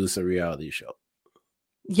me produce a reality show.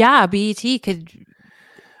 Yeah, BET could.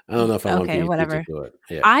 I don't know if I want Okay, BET to whatever. do it.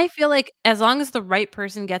 Yeah. I feel like as long as the right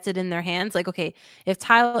person gets it in their hands, like okay, if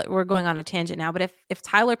Tyler, we're going on a tangent now, but if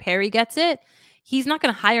Tyler Perry gets it, he's not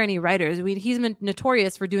going to hire any writers. I mean, he's been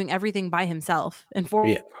notorious for doing everything by himself and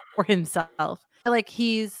Yeah. for himself. I feel like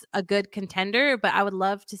he's a good contender, but I would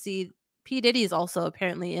love to see P Diddy is also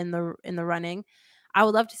apparently in the running. I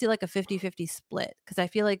would love to see like a 50-50 split because I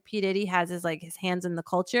feel like P Diddy has his hands in the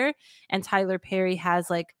culture and Tyler Perry has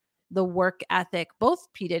like the work ethic. Both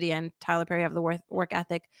P Diddy and Tyler Perry have the work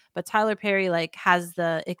ethic, but Tyler Perry like has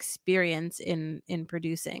the experience in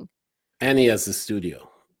producing. And he has the studio.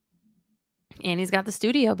 And he's got the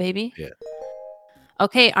studio, baby. Yeah.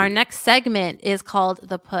 Okay, our next segment is called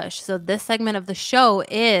The Push. So, this segment of the show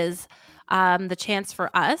is the chance for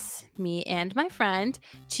us, me and my friend,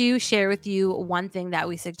 to share with you one thing that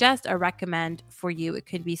we suggest or recommend for you. It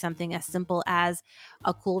could be something as simple as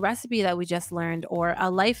a cool recipe that we just learned, or a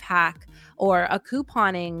life hack, or a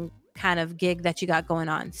couponing kind of gig that you got going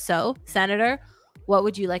on. So, Senator, what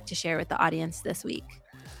would you like to share with the audience this week?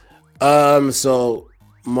 So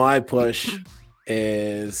my push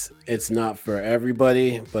is, it's not for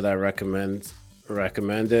everybody, but I recommend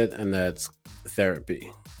it, and that's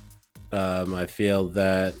therapy. I feel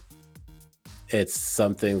that it's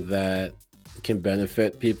something that can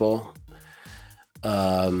benefit people.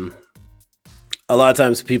 A lot of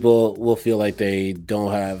times people will feel like they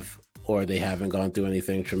don't have, or they haven't gone through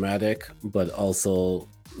anything traumatic, but also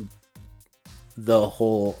the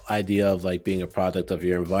whole idea of like being a product of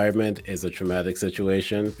your environment is a traumatic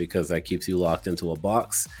situation, because that keeps you locked into a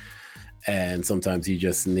box. And sometimes you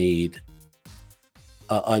just need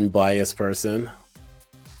an unbiased person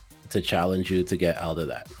to challenge you to get out of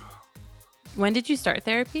that. When did you start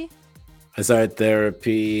therapy? I started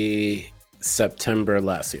therapy September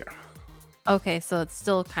last year. Okay, so it's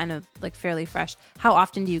still kind of like fairly fresh. How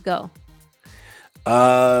often do you go?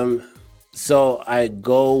 So I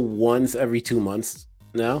go once every 2 months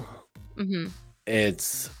now. Mm-hmm.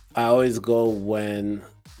 I always go when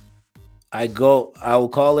I'll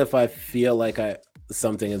call if I feel like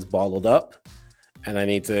something is bottled up and I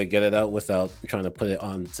need to get it out without trying to put it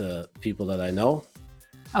on to people that I know.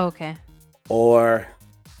 Okay. Or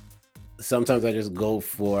sometimes I just go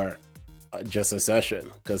for just a session,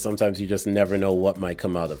 because sometimes you just never know what might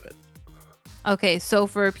come out of it. Okay, so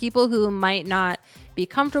for people who might not be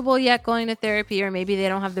comfortable yet going to therapy, or maybe they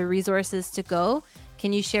don't have the resources to go,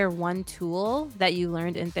 can you share one tool that you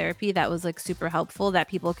learned in therapy that was like super helpful that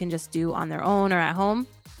people can just do on their own or at home?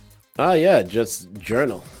 Yeah, just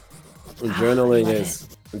journal. Journaling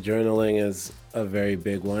Journaling is a very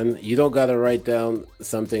big one. You don't got to write down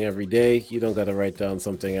something every day. You don't got to write down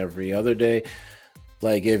something every other day.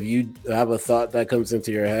 Like if you have a thought that comes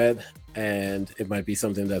into your head and it might be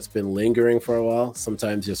something that's been lingering for a while,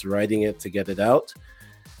 sometimes just writing it to get it out.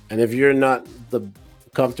 And if you're not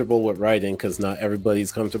comfortable with writing, because not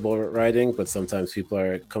everybody's comfortable with writing, but sometimes people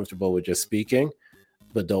are comfortable with just speaking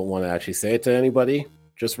but don't want to actually say it to anybody,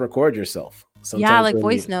 just record yourself. Yeah, like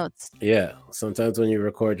voice notes. Yeah, sometimes when you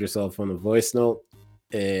record yourself on a voice note,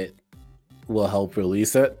 it will help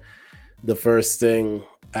release it. The first thing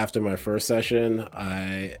after my first session,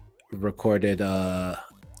 I wrote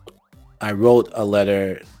a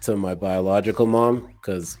letter to my biological mom,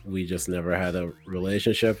 because we just never had a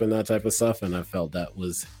relationship and that type of stuff, and I felt that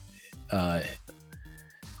was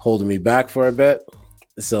holding me back for a bit.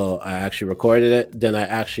 So I actually recorded it. Then I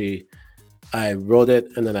actually I wrote it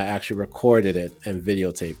and then I actually recorded it and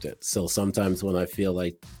videotaped it. So sometimes when I feel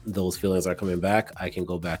like those feelings are coming back, I can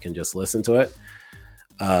go back and just listen to it.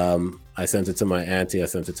 I sent it to my auntie. I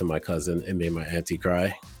sent it to my cousin. It made my auntie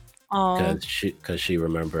cry Oh, because she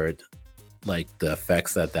remembered like the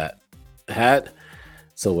effects that had.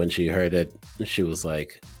 So when she heard it, she was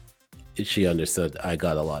like, she understood I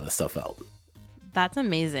got a lot of stuff out. that's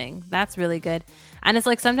amazing. That's really good. And it's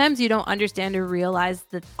like sometimes you don't understand or realize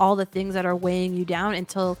that all the things that are weighing you down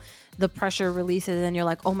until the pressure releases and you're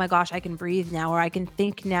like, oh my gosh, I can breathe now, or I can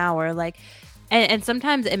think now, or like, and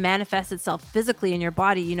sometimes it manifests itself physically in your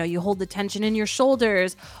body. You know, you hold the tension in your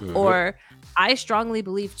shoulders, Hmm. or I strongly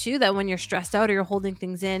believe too that when you're stressed out or you're holding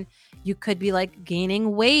things in, you could be like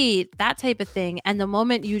gaining weight, that type of thing. And the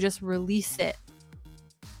moment you just release it,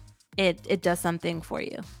 it does something for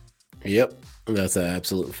you. Yep, that's an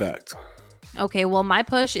absolute fact. Okay, well, my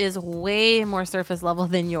push is way more surface level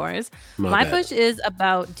than yours. My My bad. push is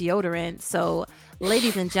about deodorant. So,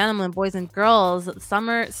 ladies and gentlemen, boys and girls,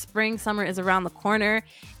 summer is around the corner,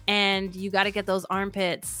 and you got to get those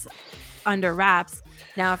armpits under wraps.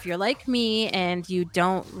 Now, if you're like me and you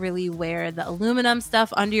don't really wear the aluminum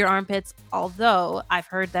stuff under your armpits, although I've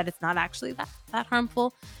heard that it's not actually that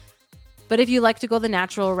harmful, but if you like to go the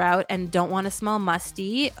natural route and don't want to smell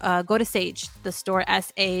musty, go to Sage, the store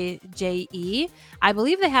SAJE. I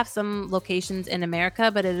believe they have some locations in America,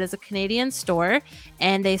 but it is a Canadian store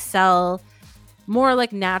and they sell more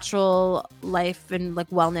like natural life and like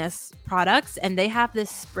wellness products. And they have this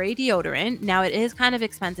spray deodorant. Now it is kind of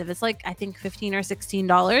expensive. It's like, I think $15 or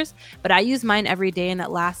 $16, but I use mine every day and it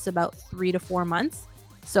lasts about 3 to 4 months.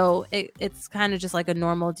 So it's kind of just like a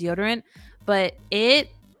normal deodorant, but it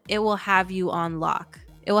will have you on lock.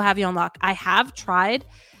 It will have you on lock. I have tried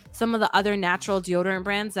some of the other natural deodorant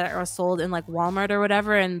brands that are sold in like Walmart or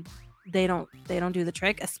whatever, and they don't do the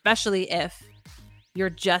trick, especially if you're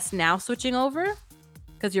just now switching over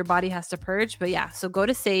because your body has to purge. But yeah, so go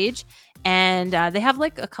to Sage, and they have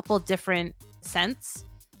like a couple different scents.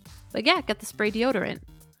 But yeah, get the spray deodorant.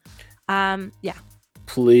 Yeah.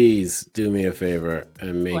 Please do me a favor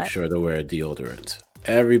and make What sure to wear deodorant.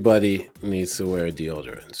 Everybody needs to wear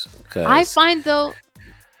deodorant I find though,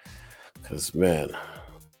 because man,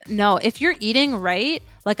 no, if you're eating right,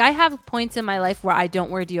 like I have points in my life where I don't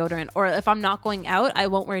wear deodorant, or if I'm not going out, I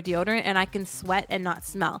won't wear deodorant and I can sweat and not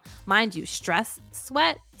smell. Mind you, stress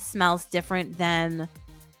sweat smells different than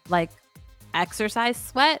like exercise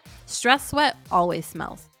sweat. Stress sweat always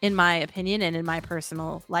smells, in my opinion and in my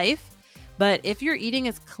personal life. But if your eating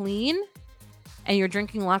is clean and you're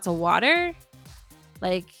drinking lots of water,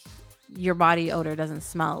 like your body odor doesn't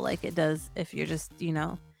smell like it does if you're just,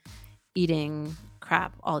 eating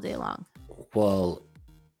crap all day long. well,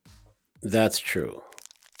 that's true.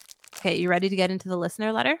 Okay, you ready to get into the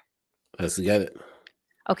listener letter? Let's get it.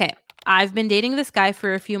 Okay. I've been dating this guy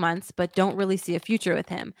for a few months, but don't really see a future with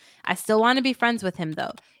him. I still want to be friends with him,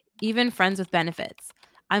 though, even friends with benefits.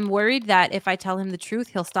 I'm worried that if I tell him the truth,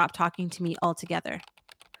 he'll stop talking to me altogether.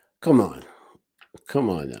 Come on, come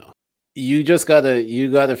on now. You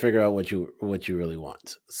gotta figure out what you really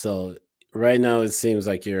want. So right now, it seems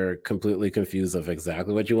like you're completely confused of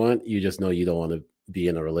exactly what you want. You just know you don't want to be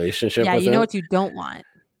in a relationship Yeah, with you know him. what you don't want.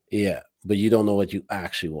 Yeah, but you don't know what you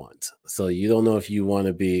actually want. So you don't know if you want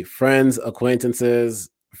to be friends, acquaintances,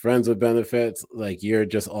 friends with benefits. Like you're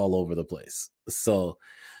just all over the place. So,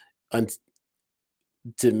 un-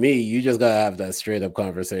 to me, you just gotta have that straight up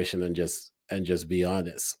conversation and just be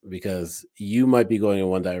honest because you might be going in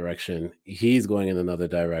one direction, he's going in another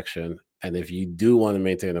direction, and if you do want to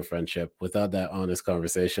maintain a friendship without that honest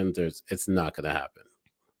conversation, there's it's not gonna happen.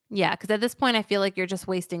 Yeah, because at this point, I feel like you're just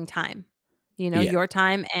wasting time. Yeah, Your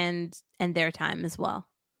time and their time as well.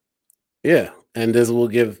 yeah, and this will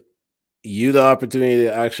give you the opportunity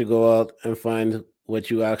to actually go out and find what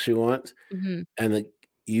you actually want, Hmm. and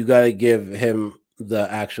you got to give him the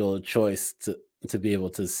actual choice to be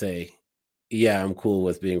able to say, yeah, I'm cool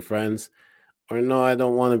with being friends, or no, I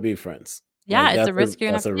don't want to be friends. Yeah, it's a risk you're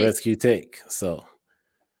gonna have that's to a take. risk you take. So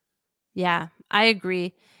Yeah, I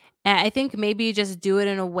agree. And I think maybe just do it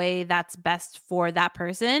in a way that's best for that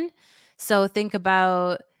person. So think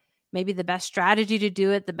about maybe the best strategy to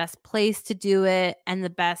do it, the best place to do it, and the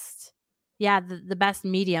best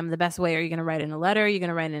medium, the best way. Are you going to write in a letter? Are you going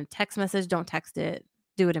to write in a text message? Don't text it.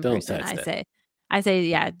 Do it in don't person. text it. I say,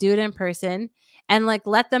 yeah, do it in person and like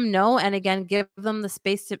let them know. And again, give them the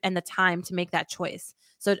space and the time to make that choice.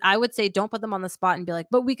 So I would say, don't put them on the spot and be like,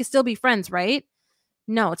 but we could still be friends, right?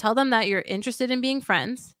 No, tell them that you're interested in being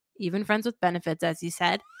friends, even friends with benefits, as you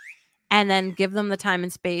said, and then give them the time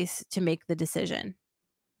and space to make the decision.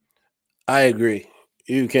 I agree.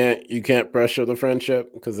 you can't pressure the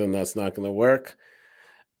friendship because then that's not going to work,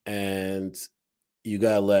 and you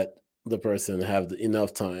gotta let the person have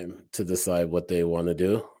enough time to decide what they want to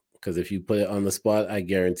do. Because if you put it on the spot, I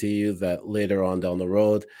guarantee you that later on down the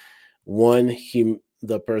road, one he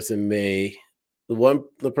the person may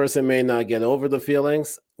the person may not get over the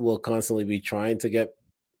feelings, will constantly be trying to get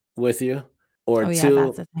with you, or Oh yeah, that's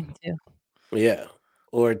two, the thing too. yeah,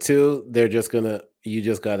 or two, they're just gonna you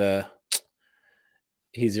just gotta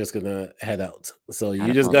he's just gonna head out. So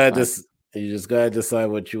Gotta pull the plug. you just gotta decide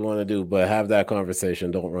what you want to do, but have that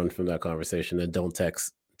conversation. Don't run from that conversation, and don't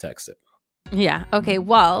text it. Yeah. Okay.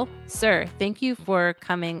 Well, sir, thank you for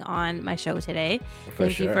coming on my show today. For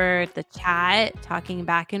Thank you sure. for the chat, talking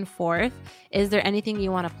back and forth. Is there anything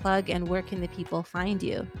you want to plug, and where can the people find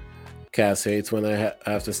you? Cass hates when I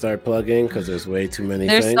have to start plugging because there's way too many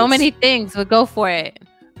There's things. so many things, but go for it.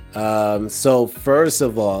 So first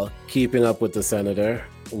of all, keeping up with the senator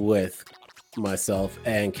with myself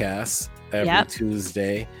and Cass every Yep.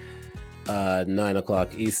 Tuesday, 9 o'clock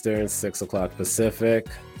Eastern, 6 o'clock Pacific,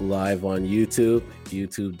 live on YouTube,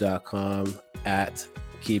 youtube.com at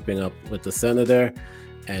Keeping Up with the Senator,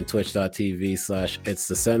 and twitch.tv/It's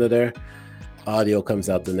the Senator. Audio comes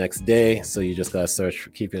out the next day, so you just gotta search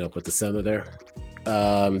for Keeping Up with the Senator.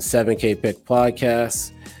 7K Pick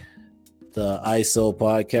Podcast, the ISO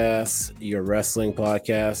Podcast, Your Wrestling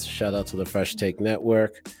Podcast. Shout out to the Fresh Take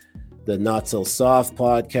Network, the Not So Soft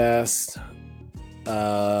Podcast.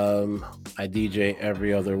 I DJ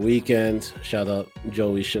every other weekend. Shout out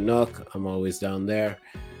Joey Chinook. I'm always down there.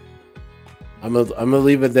 I'm gonna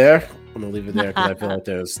leave it there. I'm gonna leave it there because I feel like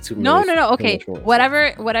there's too many. No. too Okay. much more.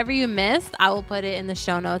 Whatever you missed, I will put it in the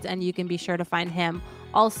show notes, and you can be sure to find him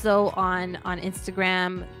also on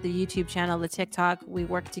Instagram, the YouTube channel, the TikTok. We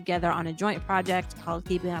work together on a joint project called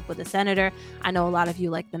Keeping Up with the Senator. I know a lot of you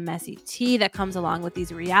like the messy tea that comes along with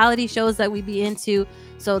these reality shows that we be into.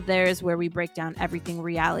 So there's where we break down everything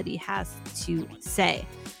reality has to say.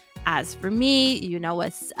 As for me, you know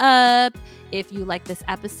what's up. If you like this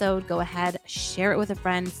episode, go ahead, share it with a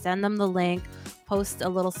friend, send them the link, post a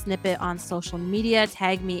little snippet on social media,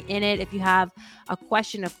 tag me in it. If you have a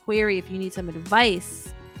question, a query, if you need some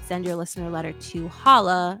advice, send your listener letter to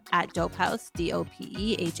holla@dopehouse,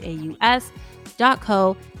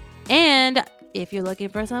 DOPEHAUS.co. And if you're looking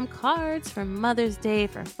for some cards for Mother's Day,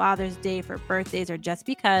 for Father's Day, for birthdays, or just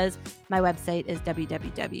because, my website is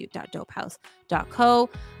www.dopehouse.co.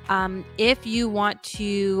 If you want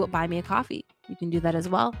to buy me a coffee, you can do that as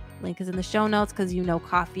well. Link is in the show notes because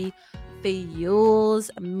coffee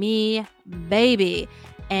fuels me, baby.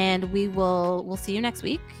 And we'll see you next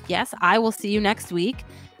week. Yes, I will see you next week.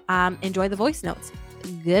 Enjoy the voice notes.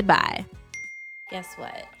 Goodbye. Guess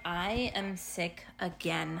what? I am sick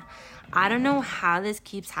again. I don't know how this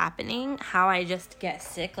keeps happening, how I just get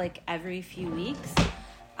sick like every few weeks.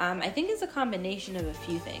 I think it's a combination of a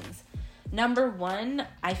few things. Number one,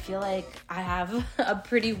 I feel like I have a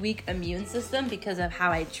pretty weak immune system because of how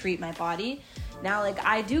I treat my body. Now, like,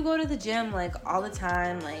 I do go to the gym, like, all the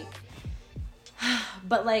time, like,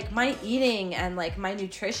 but, like, my eating and, like, my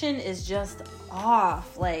nutrition is just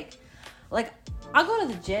off. Like, I'll go to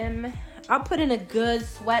the gym, I'll put in a good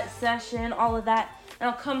sweat session, all of that, and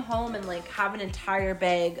I'll come home and, like, have an entire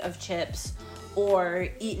bag of chips or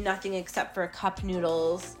eat nothing except for cup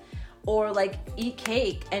noodles, or like eat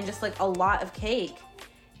cake and just like a lot of cake.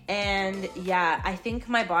 And yeah, I think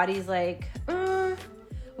my body's like,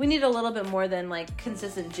 we need a little bit more than like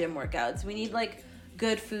consistent gym workouts. We need like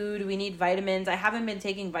good food. We need vitamins. I haven't been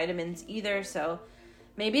taking vitamins either, so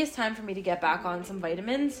maybe it's time for me to get back on some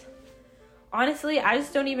vitamins. Honestly, I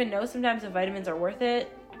just don't even know sometimes if vitamins are worth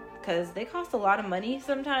it because they cost a lot of money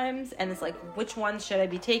sometimes, and it's like, which ones should I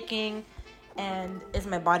be taking? And is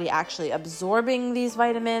my body actually absorbing these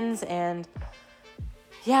vitamins? And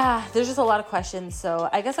yeah, there's just a lot of questions. So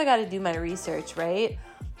I guess I got to do my research, right?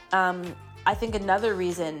 I think another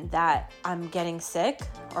reason that I'm getting sick,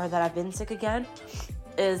 or that I've been sick again,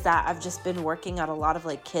 is that I've just been working at a lot of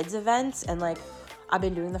like kids events, and like I've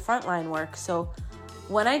been doing the frontline work. So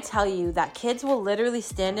when I tell you that kids will literally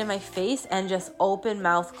stand in my face and just open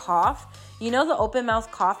mouth cough, you know the open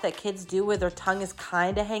mouth cough that kids do where their tongue is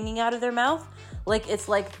kind of hanging out of their mouth? Like, it's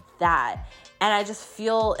like that. And I just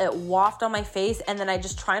feel it waft on my face, and then I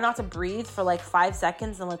just try not to breathe for like 5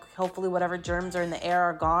 seconds, and like hopefully whatever germs are in the air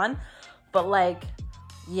are gone. But like,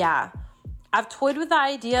 yeah, I've toyed with the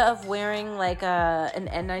idea of wearing like an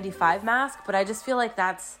N95 mask, but I just feel like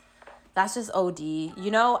that's just OD, you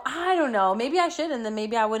know? I don't know. Maybe I should, and then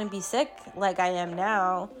maybe I wouldn't be sick like I am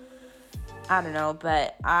now. I don't know,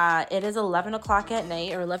 but it is 11 o'clock at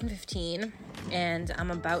night, or 11:15, and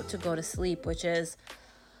I'm about to go to sleep, which is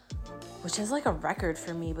like a record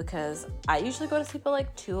for me, because I usually go to sleep at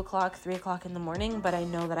like 2 o'clock, 3 o'clock in the morning, but I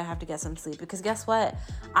know that I have to get some sleep, because guess what?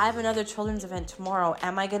 I have another children's event tomorrow.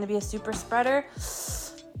 Am I going to be a super spreader?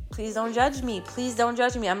 Please don't judge me. Please don't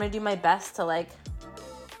judge me. I'm going to do my best to like,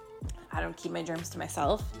 I don't keep my germs to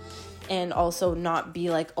myself, and also not be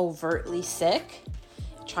like overtly sick.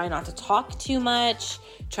 Try not to talk too much.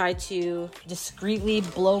 Try to discreetly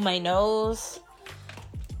blow my nose.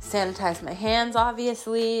 Sanitize my hands,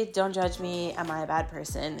 obviously. Don't judge me. Am I a bad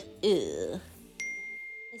person? Ew.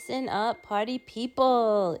 Listen up, party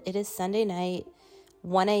people. It is Sunday night,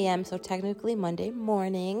 1 a.m., so technically Monday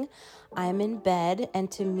morning. I'm in bed,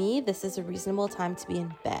 and to me, this is a reasonable time to be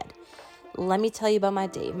in bed. Let me tell you about my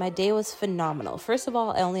day. My day was phenomenal. First of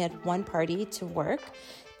all, I only had one party to work,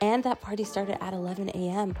 and that party started at 11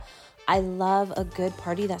 a.m. I love a good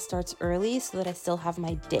party that starts early so that I still have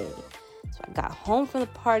my day. So I got home from the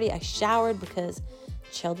party, I showered because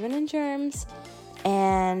children and germs,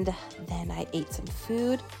 and then I ate some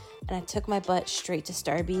food, and I took my butt straight to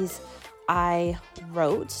Starbucks. I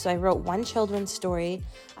wrote one children's story,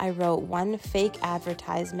 I wrote one fake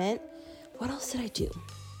advertisement. What else did I do?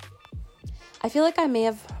 I feel like I may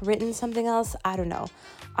have written something else, I don't know.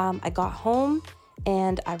 I got home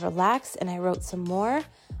and I relaxed and I wrote some more.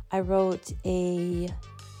 I wrote a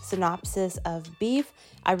synopsis of Beef.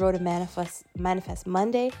 I wrote a manifest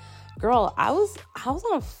Monday. Girl, I was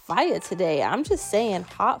on fire today. I'm just saying,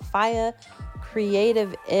 hot fire,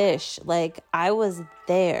 creative-ish. Like, I was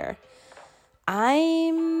there.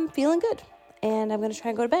 I'm feeling good, and I'm going to try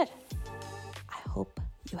and go to bed. I hope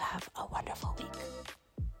you have a wonderful week.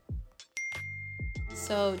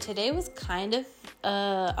 So today was kind of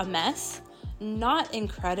a mess. Not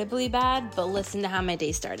incredibly bad, but listen to how my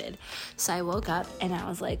day started. So I woke up and I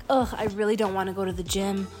was like, I really don't want to go to the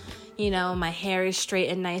gym. You know, my hair is straight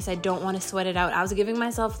and nice. I don't want to sweat it out. I was giving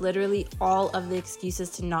myself literally all of the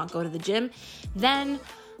excuses to not go to the gym. Then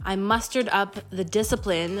I mustered up the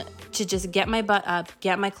discipline to just get my butt up,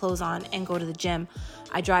 get my clothes on, and go to the gym.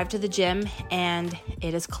 I drive to the gym and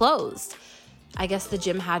it is closed. I guess the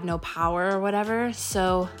gym had no power or whatever.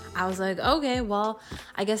 So I was like, okay, well,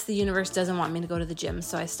 I guess the universe doesn't want me to go to the gym.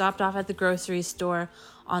 So I stopped off at the grocery store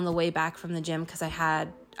on the way back from the gym because I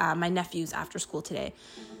had my nephews after school today.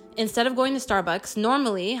 Instead of going to Starbucks,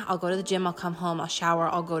 normally I'll go to the gym, I'll come home, I'll shower,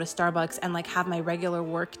 I'll go to Starbucks and like have my regular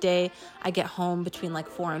work day. I get home between like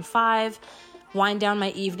 4 and 5, wind down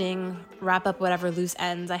my evening, wrap up whatever loose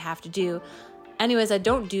ends I have to do. Anyways, I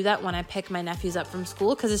don't do that when I pick my nephews up from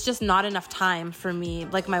school because it's just not enough time for me,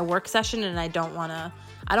 like my work session, and I don't want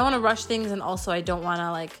to rush things, and also I don't want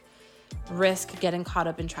to like risk getting caught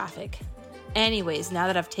up in traffic. Anyways, now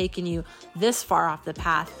that I've taken you this far off the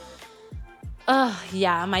path,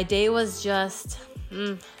 my day was just,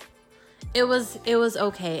 it was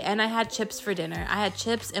okay. And I had chips for dinner. I had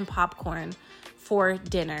chips and popcorn for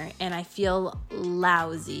dinner, and I feel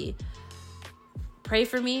lousy. Pray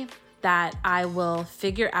for me that I will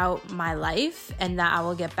figure out my life and that I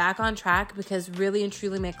will get back on track, because really and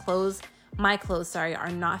truly my clothes are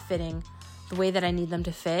not fitting the way that I need them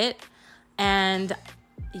to fit. And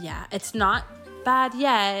yeah, it's not bad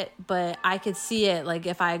yet, but I could see it. Like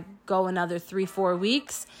if I go another 3-4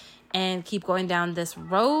 weeks and keep going down this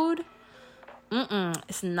road,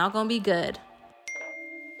 it's not gonna be good.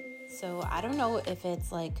 So I don't know if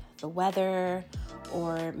it's like the weather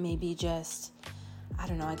or maybe just, I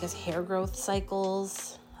don't know, I guess hair growth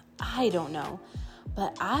cycles. I don't know.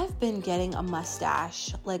 But I've been getting a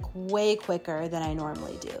mustache like way quicker than I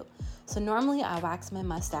normally do. So normally I wax my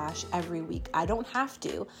mustache every week. I don't have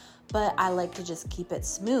to, but I like to just keep it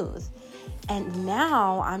smooth. And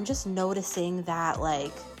now I'm just noticing that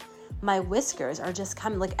like my whiskers are just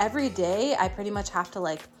coming. Like every day I pretty much have to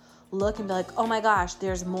like look and be like, oh my gosh,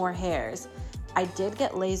 there's more hairs. I did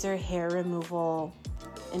get laser hair removal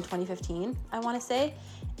in 2015, I want to say,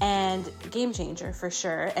 and game changer for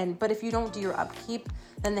sure. But if you don't do your upkeep,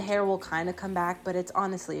 then the hair will kind of come back, but it's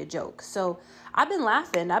honestly a joke. So I've been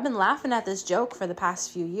laughing at this joke for the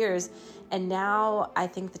past few years, and now I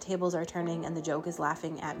think the tables are turning and the joke is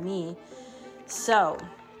laughing at me. So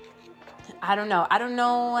I don't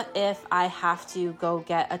know if I have to go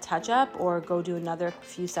get a touch up or go do another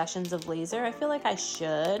few sessions of laser. I feel like I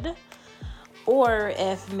should. Or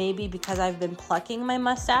if maybe because I've been plucking my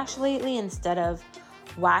mustache lately instead of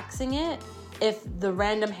waxing it, if the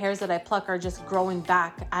random hairs that I pluck are just growing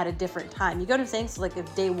back at a different time. You get what I'm saying? So like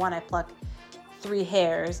if day 1 I pluck 3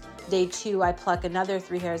 hairs, day 2 I pluck another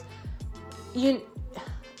 3 hairs.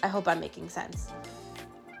 I hope I'm making sense.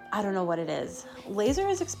 I don't know what it is. Laser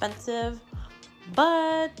is expensive,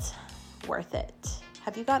 but worth it.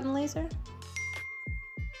 Have you gotten laser?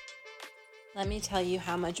 Let me tell you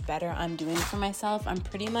how much better I'm doing for myself. I'm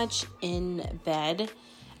pretty much in bed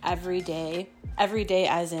every day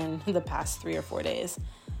as in the past 3 or 4 days.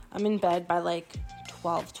 I'm in bed by like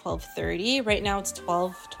 12:30. Right now it's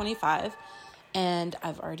 12:25 and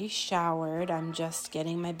I've already showered. I'm just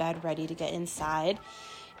getting my bed ready to get inside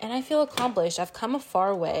and I feel accomplished. I've come a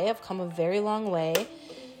far way. I've come a very long way.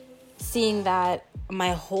 Seeing that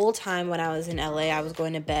my whole time when I was in LA, I was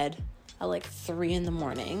going to bed at like 3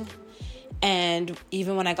 a.m. And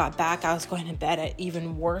even when I got back, I was going to bed at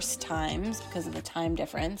even worse times because of the time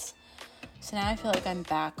difference. So now I feel like I'm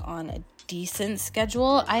back on a decent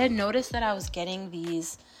schedule. I had noticed that I was getting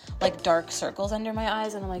these like dark circles under my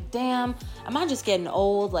eyes and I'm like, damn, am I just getting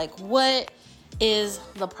old? Like, what is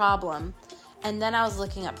the problem? And then I was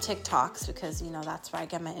looking up TikToks because, you know, that's where I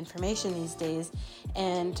get my information these days.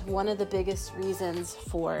 And one of the biggest reasons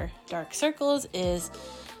for dark circles is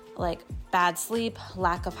like bad sleep,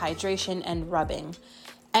 lack of hydration, and rubbing.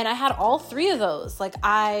 And I had all 3 of those. Like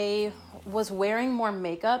I was wearing more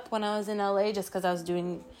makeup when I was in LA just because I was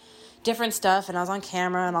doing different stuff and I was on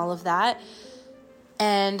camera and all of that.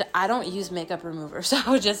 And I don't use makeup remover, so I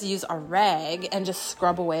would just use a rag and just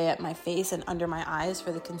scrub away at my face and under my eyes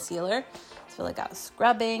for the concealer. I feel like I was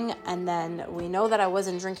scrubbing, and then we know that I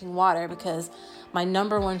wasn't drinking water because my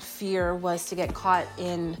number one fear was to get caught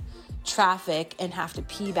in traffic and have to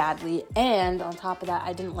pee badly. And on top of that,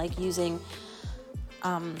 I didn't like using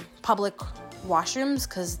public washrooms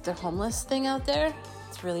because the homeless thing out there,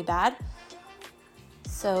 it's really bad.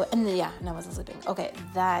 So, and I wasn't sleeping. Okay,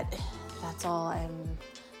 that's all. I'm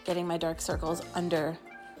getting my dark circles under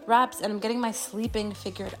wraps and I'm getting my sleeping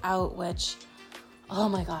figured out, which, oh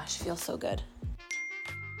my gosh, feels so good.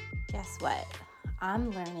 Guess what?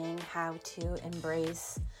 I'm learning how to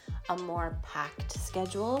embrace a more packed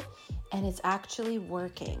schedule and it's actually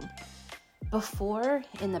working. Before,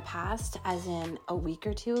 in the past, as in a week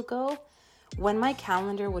or 2 ago, when my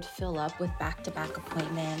calendar would fill up with back-to-back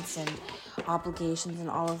appointments and obligations and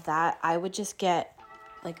all of that, I would just get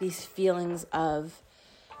like these feelings of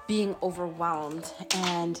being overwhelmed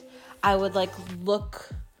and I would look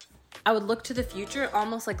to the future,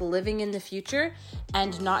 almost like living in the future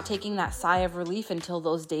and not taking that sigh of relief until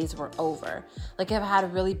those days were over. Like if I had a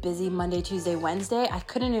really busy Monday, Tuesday, Wednesday, I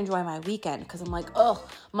couldn't enjoy my weekend because I'm like, oh,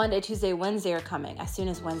 Monday, Tuesday, Wednesday are coming. As soon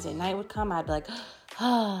as Wednesday night would come, I'd be like,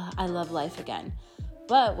 I love life again.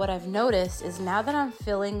 But what I've noticed is now that I'm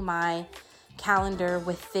filling my calendar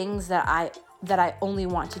with things that I only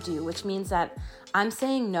want to do, which means that I'm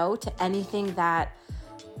saying no to anything that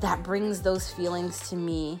brings those feelings to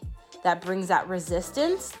me, that brings that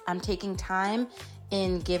resistance. I'm taking time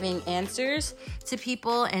in giving answers to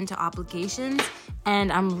people and to obligations,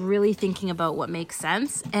 and I'm really thinking about what makes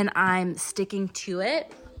sense, and I'm sticking to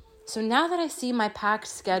it. So now that I see my packed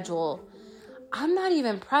schedule, I'm not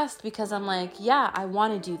even pressed because I'm like, yeah, I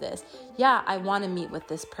want to do this. Yeah, I want to meet with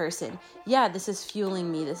this person. Yeah, this is fueling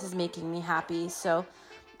me. This is making me happy. So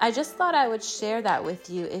I just thought I would share that with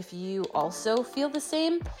you if you also feel the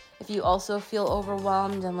same. If you also feel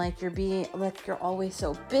overwhelmed and like you're always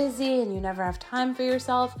so busy and you never have time for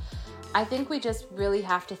yourself. I think we just really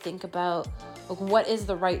have to think about like, what is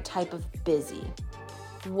the right type of busy?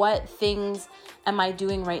 What things am I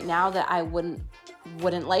doing right now that I wouldn't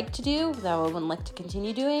like to do, that I wouldn't like to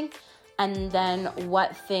continue doing? And then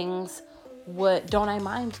what things don't I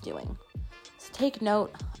mind doing? So take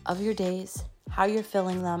note of your days, how you're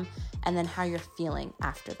filling them, and then how you're feeling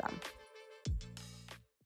after them.